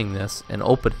of playing this and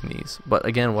opening these. But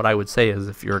again, what I would say is,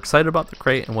 if you're excited about the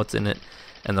crate and what's in it,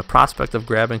 and the prospect of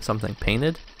grabbing something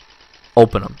painted,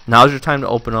 open them. Now's your time to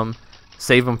open them.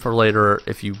 Save them for later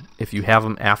if you have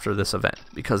them after this event,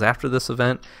 because after this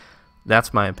event,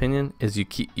 that's my opinion, is you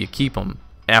keep them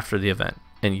after the event,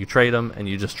 and you trade them, and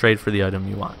you just trade for the item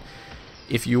you want.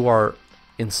 If you are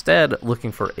instead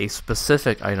looking for a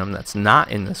specific item that's not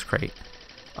in this crate,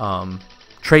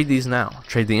 trade these now.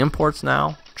 Trade the imports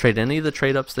now. Trade any of the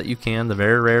trade ups that you can. The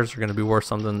very rares are going to be worth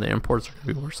something. The imports are going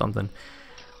to be worth something.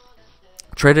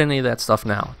 Trade any of that stuff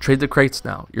now. Trade the crates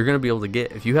now. You're going to be able to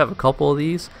get, if you have a couple of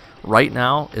these, right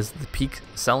now is the peak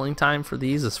selling time for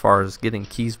these as far as getting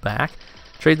keys back.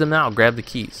 Trade them now. Grab the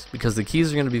keys, because the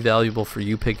keys are going to be valuable for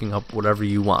you picking up whatever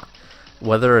you want.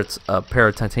 Whether it's a pair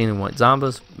of titanium white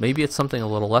Zombas, maybe it's something a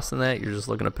little less than that you're just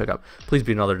looking to pick up. Please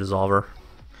be another dissolver,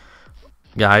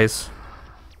 guys.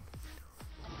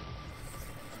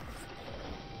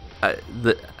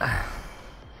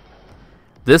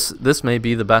 This may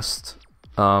be the best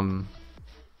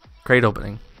crate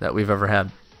opening that we've ever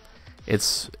had.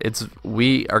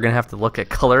 We are gonna have to look at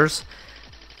colors,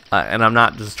 and I'm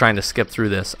not just trying to skip through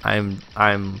this. I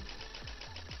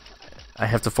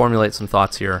have to formulate some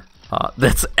thoughts here.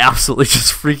 That's absolutely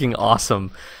just freaking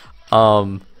awesome.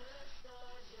 2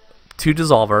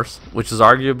 dissolvers, which is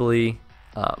arguably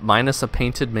minus a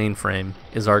painted mainframe,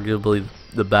 is arguably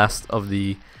the best of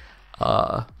the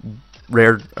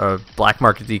rare black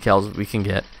market decals we can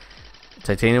get.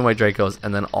 Titanium white Dracos,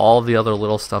 and then all the other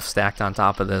little stuff stacked on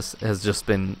top of this has just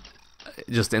been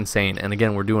insane. And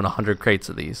again, we're doing 100 crates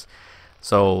of these.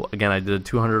 So again, I did a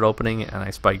 200 opening and I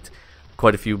spiked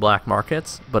quite a few black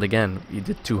markets, but again, you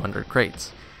did 200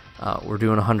 crates. We're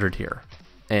doing 100 here,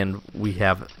 and we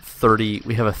have 30.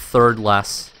 We have a third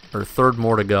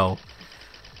more to go.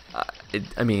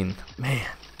 I mean, man,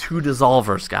 2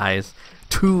 dissolvers, guys.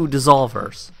 2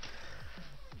 dissolvers.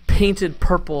 Painted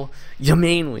purple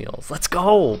Yamain wheels. Let's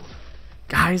go,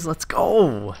 guys. Let's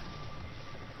go.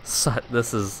 So,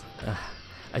 this is.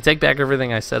 I take back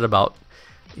everything I said about,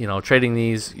 trading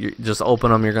these. You just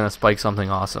open them, you're gonna spike something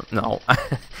awesome. No.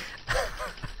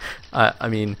 I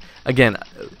mean, again,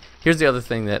 here's the other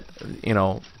thing that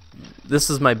this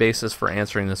is my basis for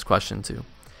answering this question too.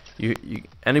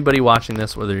 Anybody watching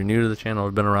this, whether you're new to the channel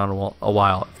or been around a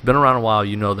while, if you've been around a while,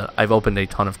 you know that I've opened a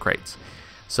ton of crates.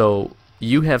 So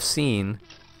you have seen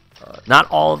not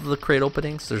all of the crate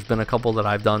openings. There's been a couple that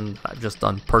I've just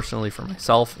done personally for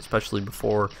myself, especially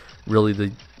before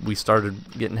really we started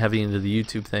getting heavy into the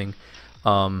YouTube thing.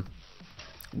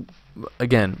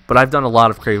 Again, but I've done a lot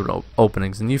of crate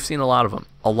openings, and you've seen a lot of them.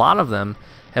 A lot of them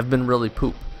have been really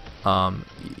poop.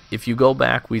 If you go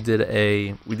back, we did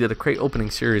a crate opening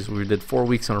series where we did 4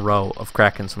 weeks in a row of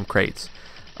cracking some crates.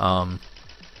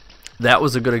 That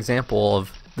was a good example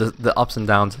of the ups and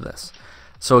downs of this.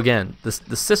 So again,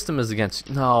 the system is against.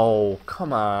 No,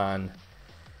 come on.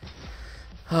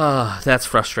 That's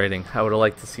frustrating. I would have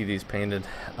liked to see these painted.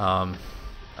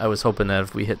 I was hoping that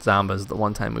if we hit Zombas the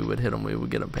one time we would hit them, we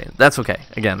would get them painted. That's okay.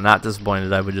 Again, not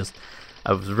disappointed. I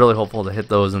was really hopeful to hit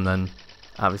those and then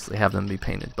obviously have them be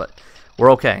painted. But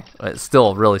we're okay. It's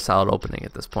still a really solid opening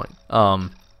at this point.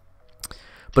 But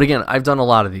again, I've done a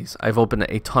lot of these. I've opened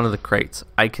a ton of the crates.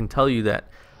 I can tell you that,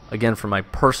 again, from my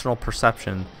personal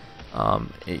perception,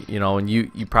 and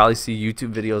you probably see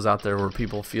YouTube videos out there where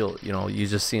people feel, you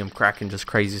just see them cracking just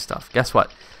crazy stuff. Guess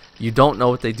what? You don't know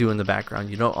what they do in the background.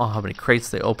 You don't know how many crates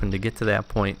they open to get to that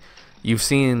point. You've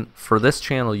seen, for this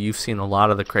channel, you've seen a lot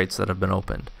of the crates that have been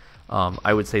opened.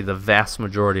 I would say the vast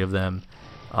majority of them,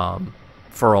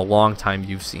 for a long time,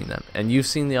 you've seen them. And you've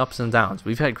seen the ups and downs.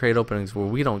 We've had crate openings where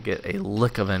we don't get a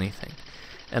lick of anything.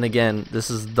 And again, this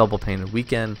is double painted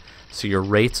weekend, so your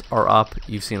rates are up.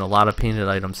 You've seen a lot of painted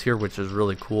items here, which is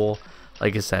really cool.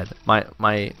 Like I said,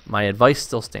 my advice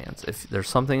still stands. If there's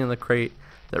something in the crate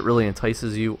that really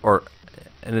entices you,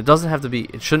 and it doesn't have to be,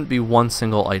 it shouldn't be one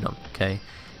single item, okay?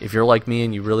 If you're like me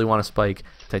and you really want to spike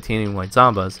titanium white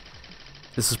Zombas,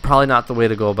 this is probably not the way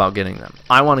to go about getting them.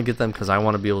 I want to get them because I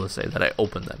want to be able to say that I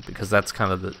opened them, because that's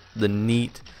kind of the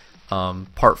neat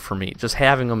part for me. Just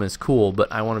having them is cool,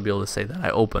 but I want to be able to say that I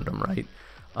opened them, right?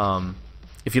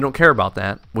 If you don't care about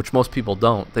that, which most people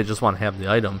don't, they just want to have the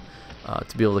item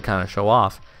to be able to kind of show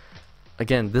off.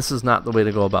 Again, this is not the way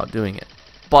to go about doing it.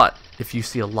 But if you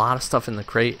see a lot of stuff in the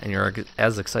crate and you're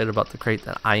as excited about the crate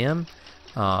that I am,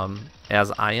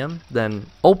 then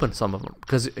open some of them,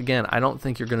 because again, I don't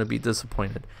think you're going to be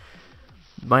disappointed.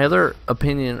 My other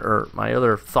opinion, or my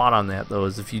other thought on that though,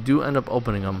 is if you do end up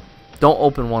opening them, don't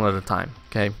open one at a time,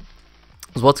 okay?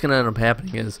 Because what's going to end up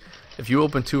happening is, if you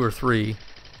open 2 or 3,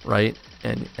 right,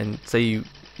 and say you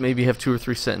maybe have 2 or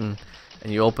 3 sitting,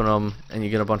 and you open them and you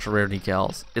get a bunch of rare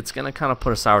decals, it's going to kind of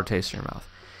put a sour taste in your mouth.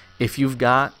 If you've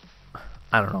got,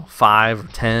 I don't know, 5 or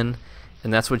 10,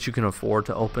 and that's what you can afford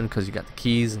to open because you got the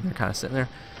keys and they're kind of sitting there,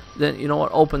 then you know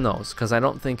what, open those, because I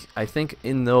think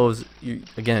in those,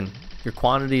 again, your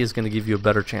quantity is going to give you a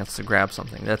better chance to grab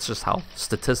something. That's just how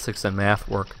statistics and math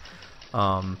work.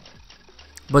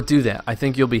 But do that. I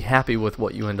think you'll be happy with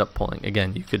what you end up pulling.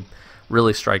 Again, you could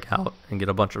really strike out and get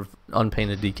a bunch of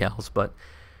unpainted decals, but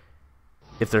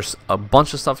if there's a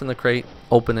bunch of stuff in the crate,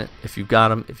 open it. If you've got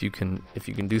them, if you can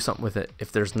do something with it.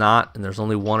 If there's not, and there's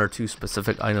only 1 or 2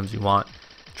 specific items you want,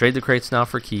 trade the crates now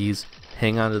for keys,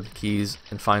 hang on to the keys,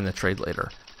 and find the trade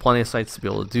later. Plenty of sites to be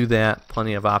able to do that,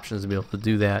 plenty of options to be able to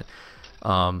do that.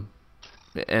 And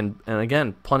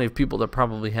again, plenty of people that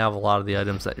probably have a lot of the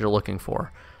items that you're looking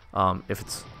for. If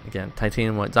it's, again,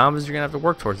 titanium white zombies, you're going to have to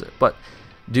work towards it. But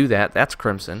do that. That's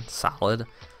crimson. Solid.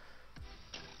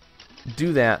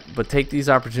 Do that, but take these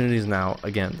opportunities now.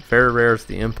 Again, the very rares,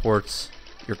 the imports,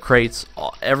 your crates,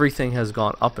 everything has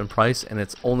gone up in price, and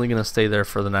it's only going to stay there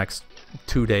for the next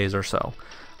 2 days or so.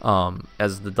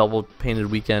 As the double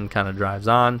painted weekend kind of drives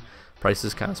on,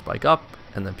 prices kind of spike up,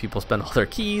 and then people spend all their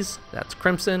keys. That's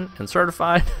crimson and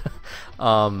certified.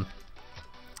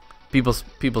 People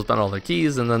spend all their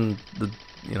keys, and then the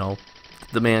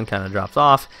demand kind of drops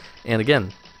off. And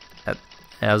again,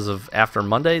 as of after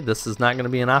Monday, this is not going to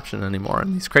be an option anymore,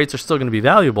 and these crates are still going to be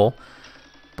valuable,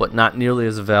 but not nearly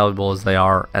as valuable as they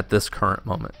are at this current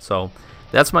moment. So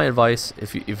that's my advice.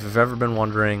 If you've ever been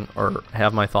wondering or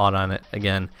have my thought on it,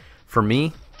 again, for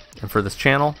me and for this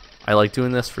channel, I like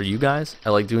doing this for you guys. I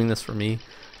like doing this for me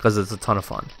because it's a ton of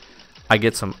fun. I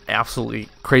get some absolutely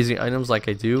crazy items like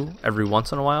I do every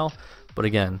once in a while, but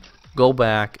again, go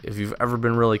back. If you've ever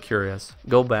been really curious,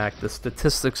 go back. The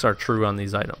statistics are true on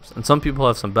these items, and some people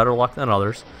have some better luck than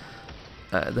others.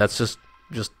 That's just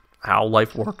how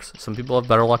life works. Some people have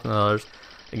better luck than others.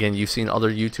 Again, you've seen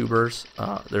other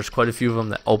YouTubers. There's quite a few of them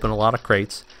that open a lot of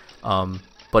crates.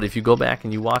 But if you go back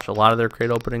and you watch a lot of their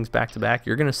crate openings back to back,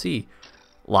 you're going to see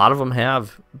a lot of them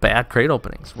have bad crate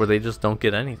openings where they just don't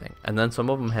get anything. And then some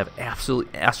of them have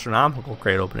absolutely astronomical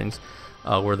crate openings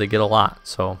where they get a lot.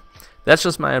 So that's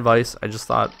just my advice. I just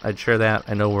thought I'd share that.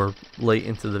 I know we're late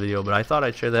into the video, but I thought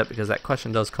I'd share that because that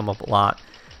question does come up a lot.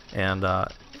 And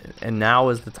now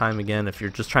is the time again, if you're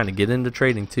just trying to get into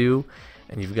trading too,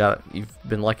 and you've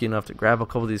been lucky enough to grab a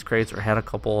couple of these crates or had a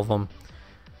couple of them,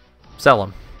 sell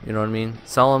them. You know what I mean?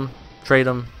 Sell them, trade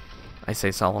them. I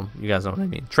say sell them. You guys know what I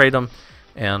mean. Trade them,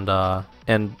 and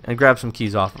grab some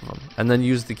keys off of them, and then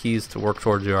use the keys to work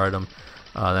towards your item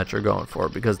that you're going for,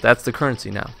 because that's the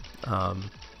currency now.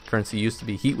 Currency used to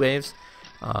be heat waves,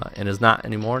 and is not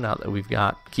anymore now that we've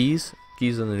got keys.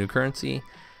 Keys are the new currency.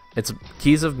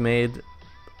 Keys have made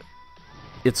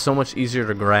it so much easier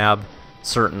to grab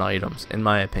certain items, in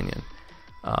my opinion.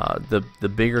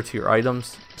 The bigger tier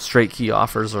items, straight key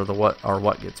offers are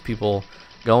what gets people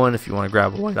going. If you want to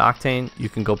grab a white octane, you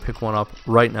can go pick one up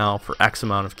right now for X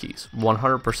amount of keys.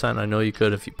 100%. I know you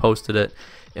could if you posted it.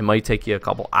 It might take you a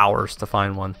couple hours to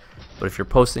find one, but if you're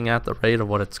posting at the rate of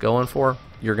what it's going for,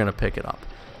 you're going to pick it up.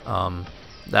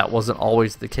 That wasn't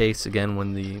always the case, again,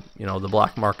 when the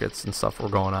black markets and stuff were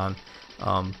going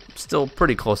on. Still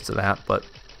pretty close to that, but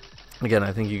again,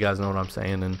 I think you guys know what I'm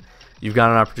saying, and you've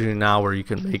got an opportunity now where you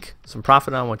can make some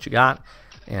profit on what you got,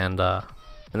 and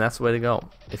that's the way to go.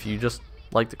 If you just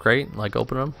like the crate and like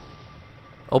opening them,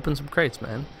 open some crates,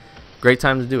 man. Great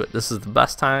time to do it. This is the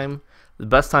best time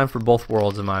for both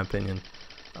worlds, in my opinion,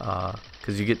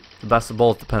 because you get the best of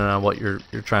both depending on what you're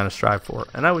trying to strive for.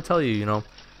 And I would tell you,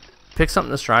 pick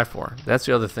something to strive for. That's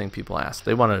the other thing people ask.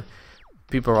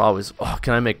 People are always, oh,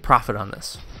 can I make profit on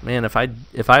this? Man, if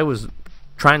I was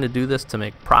trying to do this to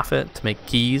make profit, to make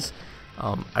keys,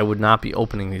 I would not be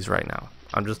opening these right now.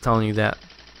 I'm just telling you that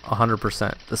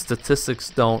 100%. The statistics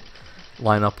don't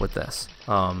line up with this.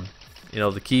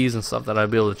 The keys and stuff that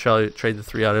I'd be able to trade the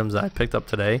 3 items that I picked up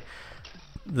today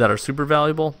that are super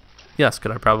valuable, Yes,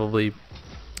 could I probably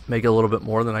make a little bit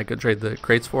more than I could trade the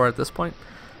crates for at this point?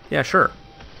 Yeah, sure.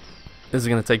 Is it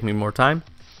going to take me more time?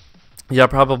 Yeah,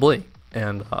 probably.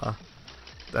 And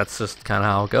that's just kind of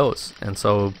how it goes. And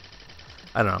so,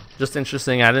 I don't know, just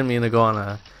interesting. I didn't mean to go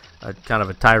on a kind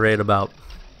of a tirade about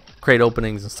crate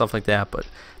openings and stuff like that, but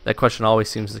that question always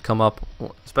seems to come up,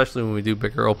 especially when we do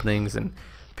bigger openings and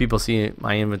people see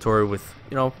my inventory with,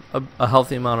 you know, a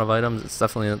healthy amount of items. It's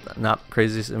definitely not the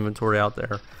craziest inventory out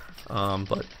there,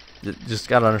 but you just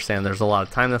got to understand there's a lot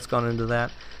of time that's gone into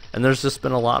that, and there's just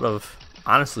been a lot of,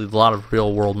 honestly, a lot of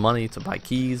real world money to buy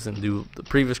keys and do the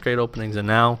previous crate openings, and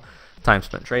now time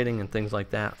spent trading and things like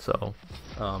that. So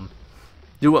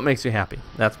do what makes you happy.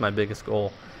 That's my biggest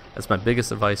goal. That's my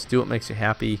biggest advice. Do what makes you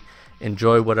happy.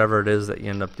 Enjoy whatever it is that you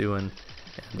end up doing.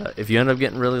 And if you end up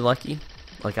getting really lucky,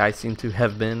 like I seem to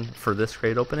have been for this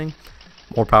crate opening,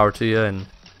 more power to you, and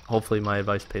hopefully my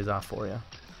advice pays off for you.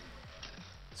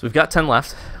 So we've got 10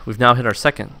 left. We've now hit our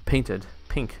second painted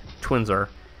pink Twinser,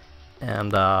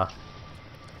 and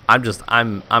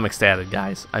I'm ecstatic,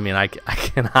 guys. I mean, I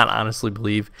cannot honestly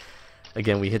believe,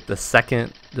 again, we hit the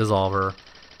second dissolver,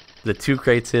 the 2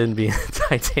 crates in being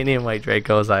titanium white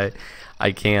Dracos.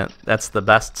 I can't. That's the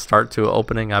best start to an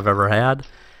opening I've ever had.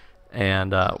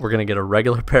 And we're going to get a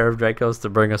regular pair of Dracos to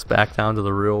bring us back down to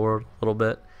the real world a little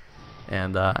bit.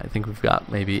 And I think we've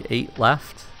got maybe 8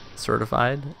 left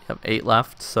certified. Yep, 8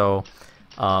 left. So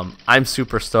I'm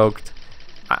super stoked.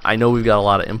 I know we've got a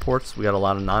lot of imports. We got a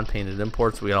lot of non-painted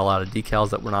imports. We got a lot of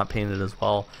decals that were not painted as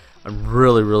well. I'm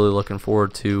really, really looking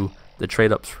forward to the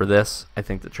trade-ups for this. I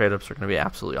think the trade-ups are going to be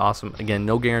absolutely awesome. Again,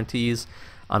 no guarantees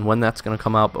on when that's going to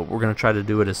come out, but we're going to try to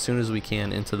do it as soon as we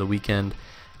can into the weekend.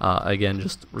 Again,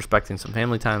 just respecting some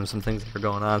family time, some things that are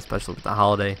going on, especially with the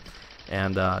holiday.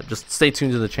 And just stay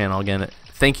tuned to the channel. Again,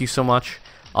 thank you so much.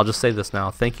 I'll just say this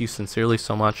now. Thank you sincerely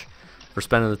so much for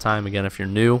spending the time. Again, if you're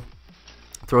new,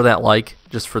 throw that like,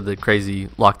 just for the crazy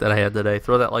luck that I had today.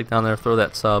 Throw that like down there. Throw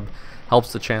that sub.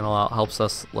 Helps the channel out. Helps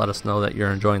us let us know that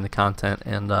you're enjoying the content.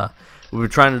 And we were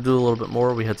trying to do a little bit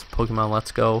more. We had some Pokemon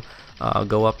Let's Go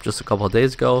go up just a couple of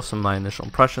days ago. Some of my initial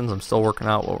impressions. I'm still working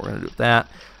out what we're going to do with that.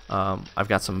 I've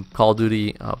got some Call of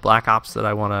Duty Black Ops 4 that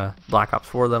I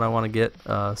want to get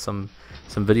some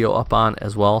video up on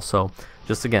as well. So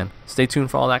just again, stay tuned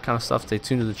for all that kind of stuff. Stay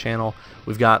tuned to the channel.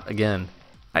 We've got, again,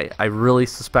 I really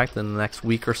suspect in the next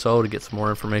week or so to get some more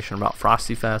information about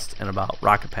Frosty Fest and about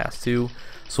Rocket Pass 2.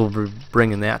 So we'll be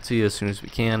bringing that to you as soon as we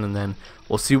can, and then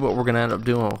we'll see what we're going to end up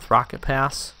doing with Rocket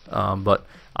Pass. But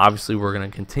obviously we're going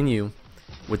to continue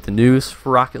with the news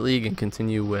for Rocket League and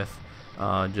continue with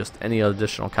just any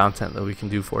additional content that we can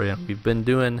do for you. We've been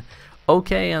doing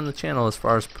okay on the channel as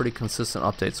far as pretty consistent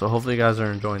updates, so hopefully you guys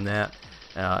are enjoying that.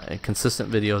 And consistent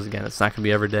videos. Again, it's not going to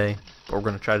be every day, but we're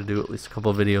going to try to do at least a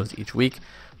couple of videos each week.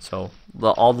 So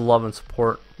all the love and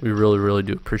support, we really, really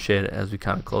do appreciate it as we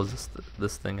kind of close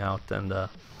this thing out. And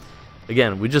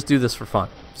again, we just do this for fun,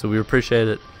 so we appreciate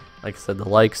it. Like I said, the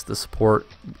likes, the support.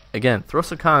 Again, throw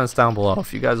some comments down below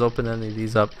if you guys open any of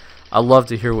these up. I love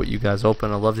to hear what you guys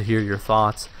open. I love to hear your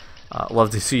thoughts. I love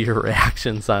to see your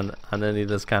reactions on any of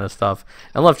this kind of stuff.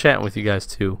 I love chatting with you guys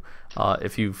too.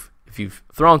 If you've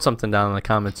thrown something down in the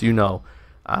comments, you know,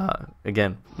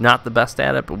 again, not the best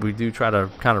at it, but we do try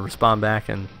to kind of respond back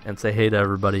and say hey to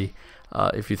everybody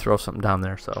if you throw something down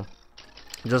there. So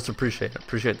just appreciate it.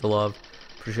 Appreciate the love.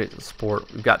 Appreciate the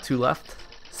support. We've got 2 left.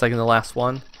 Second to last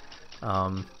one.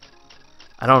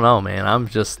 I don't know, man.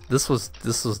 This was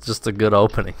just a good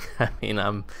opening. I mean,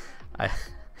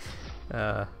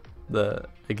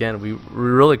 again, we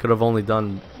really could have only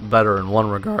done better in one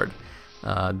regard.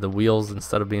 The wheels,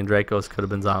 instead of being Dracos, could have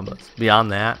been Zombas.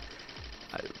 Beyond that,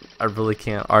 I really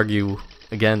can't argue.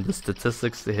 Again, the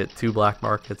statistics to hit 2 black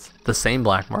markets, the same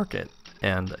black market,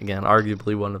 and again,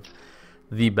 arguably one of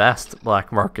the best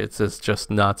black markets, is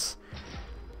just nuts.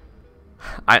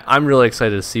 I'm really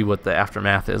excited to see what the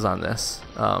aftermath is on this.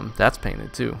 That's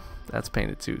painted too. That's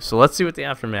painted too. So let's see what the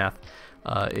aftermath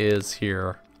is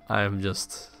here. I'm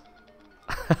just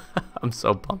I'm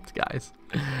so pumped, guys.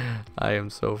 I am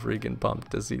so freaking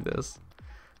pumped to see this.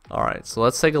 Alright, so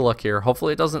let's take a look here.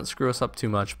 Hopefully it doesn't screw us up too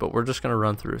much, but we're just going to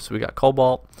run through. So we got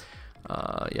Cobalt.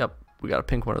 Yep, we got a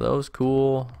pink one of those.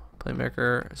 Cool.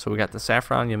 Playmaker. So we got the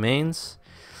Saffron Yamains.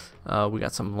 We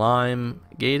got some Lime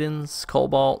Gaydens,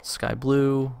 Cobalt, Sky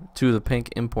Blue, 2 of the pink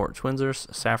import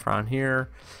Twinsers, Saffron here.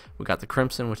 We got the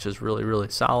Crimson, which is really, really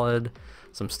solid.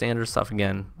 Some standard stuff.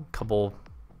 Again, a couple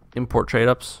import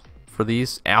trade-ups for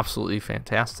these. Absolutely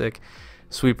fantastic.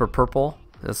 Sweeper Purple.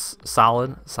 That's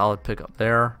solid pickup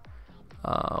there.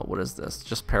 What is this?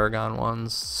 Just Paragon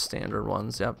ones, standard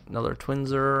ones. Yep, another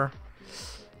Twinser.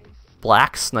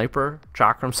 black sniper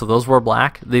chakram, so those were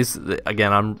black. These,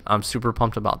 again, I'm super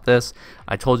pumped about this.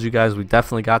 I told you guys we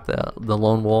definitely got the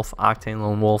Lone Wolf, Octane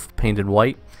Lone Wolf painted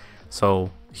white,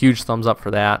 so huge thumbs up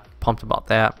for that. Pumped about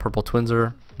that. Purple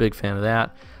Twinser, big fan of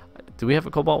that. Do we have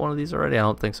a Cobalt one of these already? I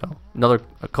don't think so.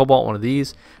 A Cobalt one of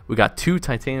these. We got 2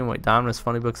 Titanium White Dominus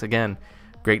funny books. Again,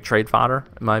 great trade fodder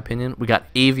in my opinion. We got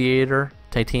Aviator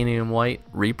Titanium White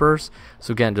Reapers.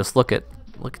 So again, just look at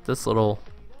this little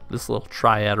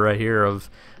triad right here of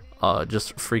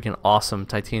just freaking awesome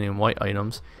titanium white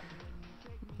items.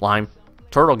 Lime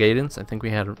Turtle Gadens, I think we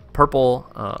had purple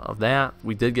of that.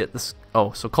 We did get this.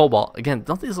 Oh, so Cobalt. Again,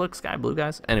 don't these look sky blue,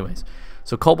 guys? Anyways,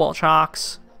 so Cobalt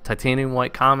Chocks, Titanium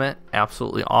White Comet,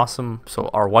 absolutely awesome. So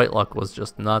our white luck was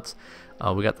just nuts.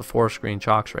 We got the forest green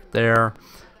Chocks right there.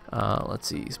 Let's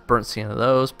see, burnt sienna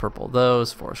those, purple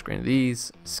those, forest green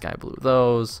these, sky blue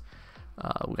those.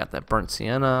 We got that burnt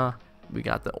sienna. We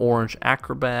got the orange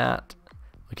Acrobat.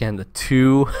 Again, the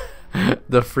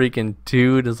freaking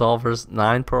 2 dissolvers,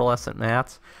 9 pearlescent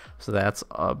mats. So that's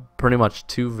pretty much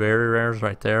 2 very rares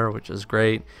right there, which is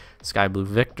great. Sky blue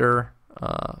Victor,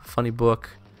 funny book,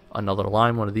 another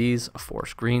lime one of these, a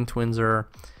forest green Twinser,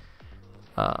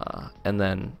 and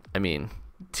then, I mean,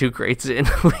 2 crates in,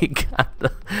 we got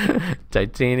the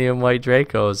titanium white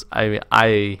Dracos.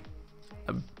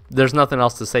 There's nothing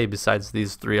else to say besides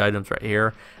these 3 items right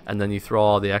here, and then you throw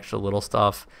all the extra little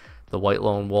stuff, the white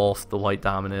Lone Wolf, the white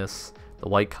Dominus, the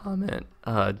white Comet,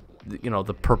 you know,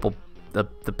 the purple, the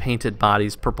painted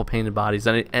bodies, purple painted bodies,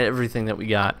 and everything that we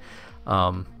got.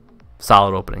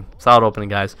 Solid opening,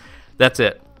 guys. That's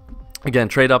it. Again,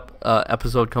 trade up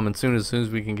episode coming soon as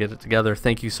we can get it together.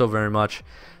 Thank you so very much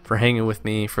for hanging with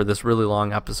me for this really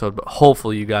long episode, but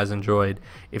hopefully you guys enjoyed.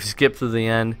 If you skipped to the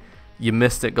end, you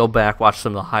missed it, go back, watch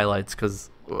some of the highlights,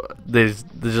 because they're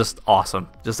just awesome,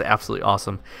 just absolutely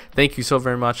awesome. Thank you so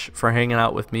very much for hanging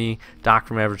out with me, Doc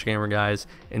from Average Gamer, guys.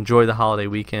 Enjoy the holiday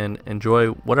weekend. Enjoy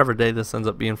whatever day this ends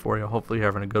up being for you. Hopefully you're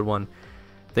having a good one.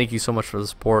 Thank you so much for the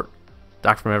support.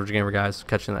 Doc from Average Gamer, guys.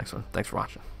 Catch you in the next one. Thanks for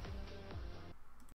watching.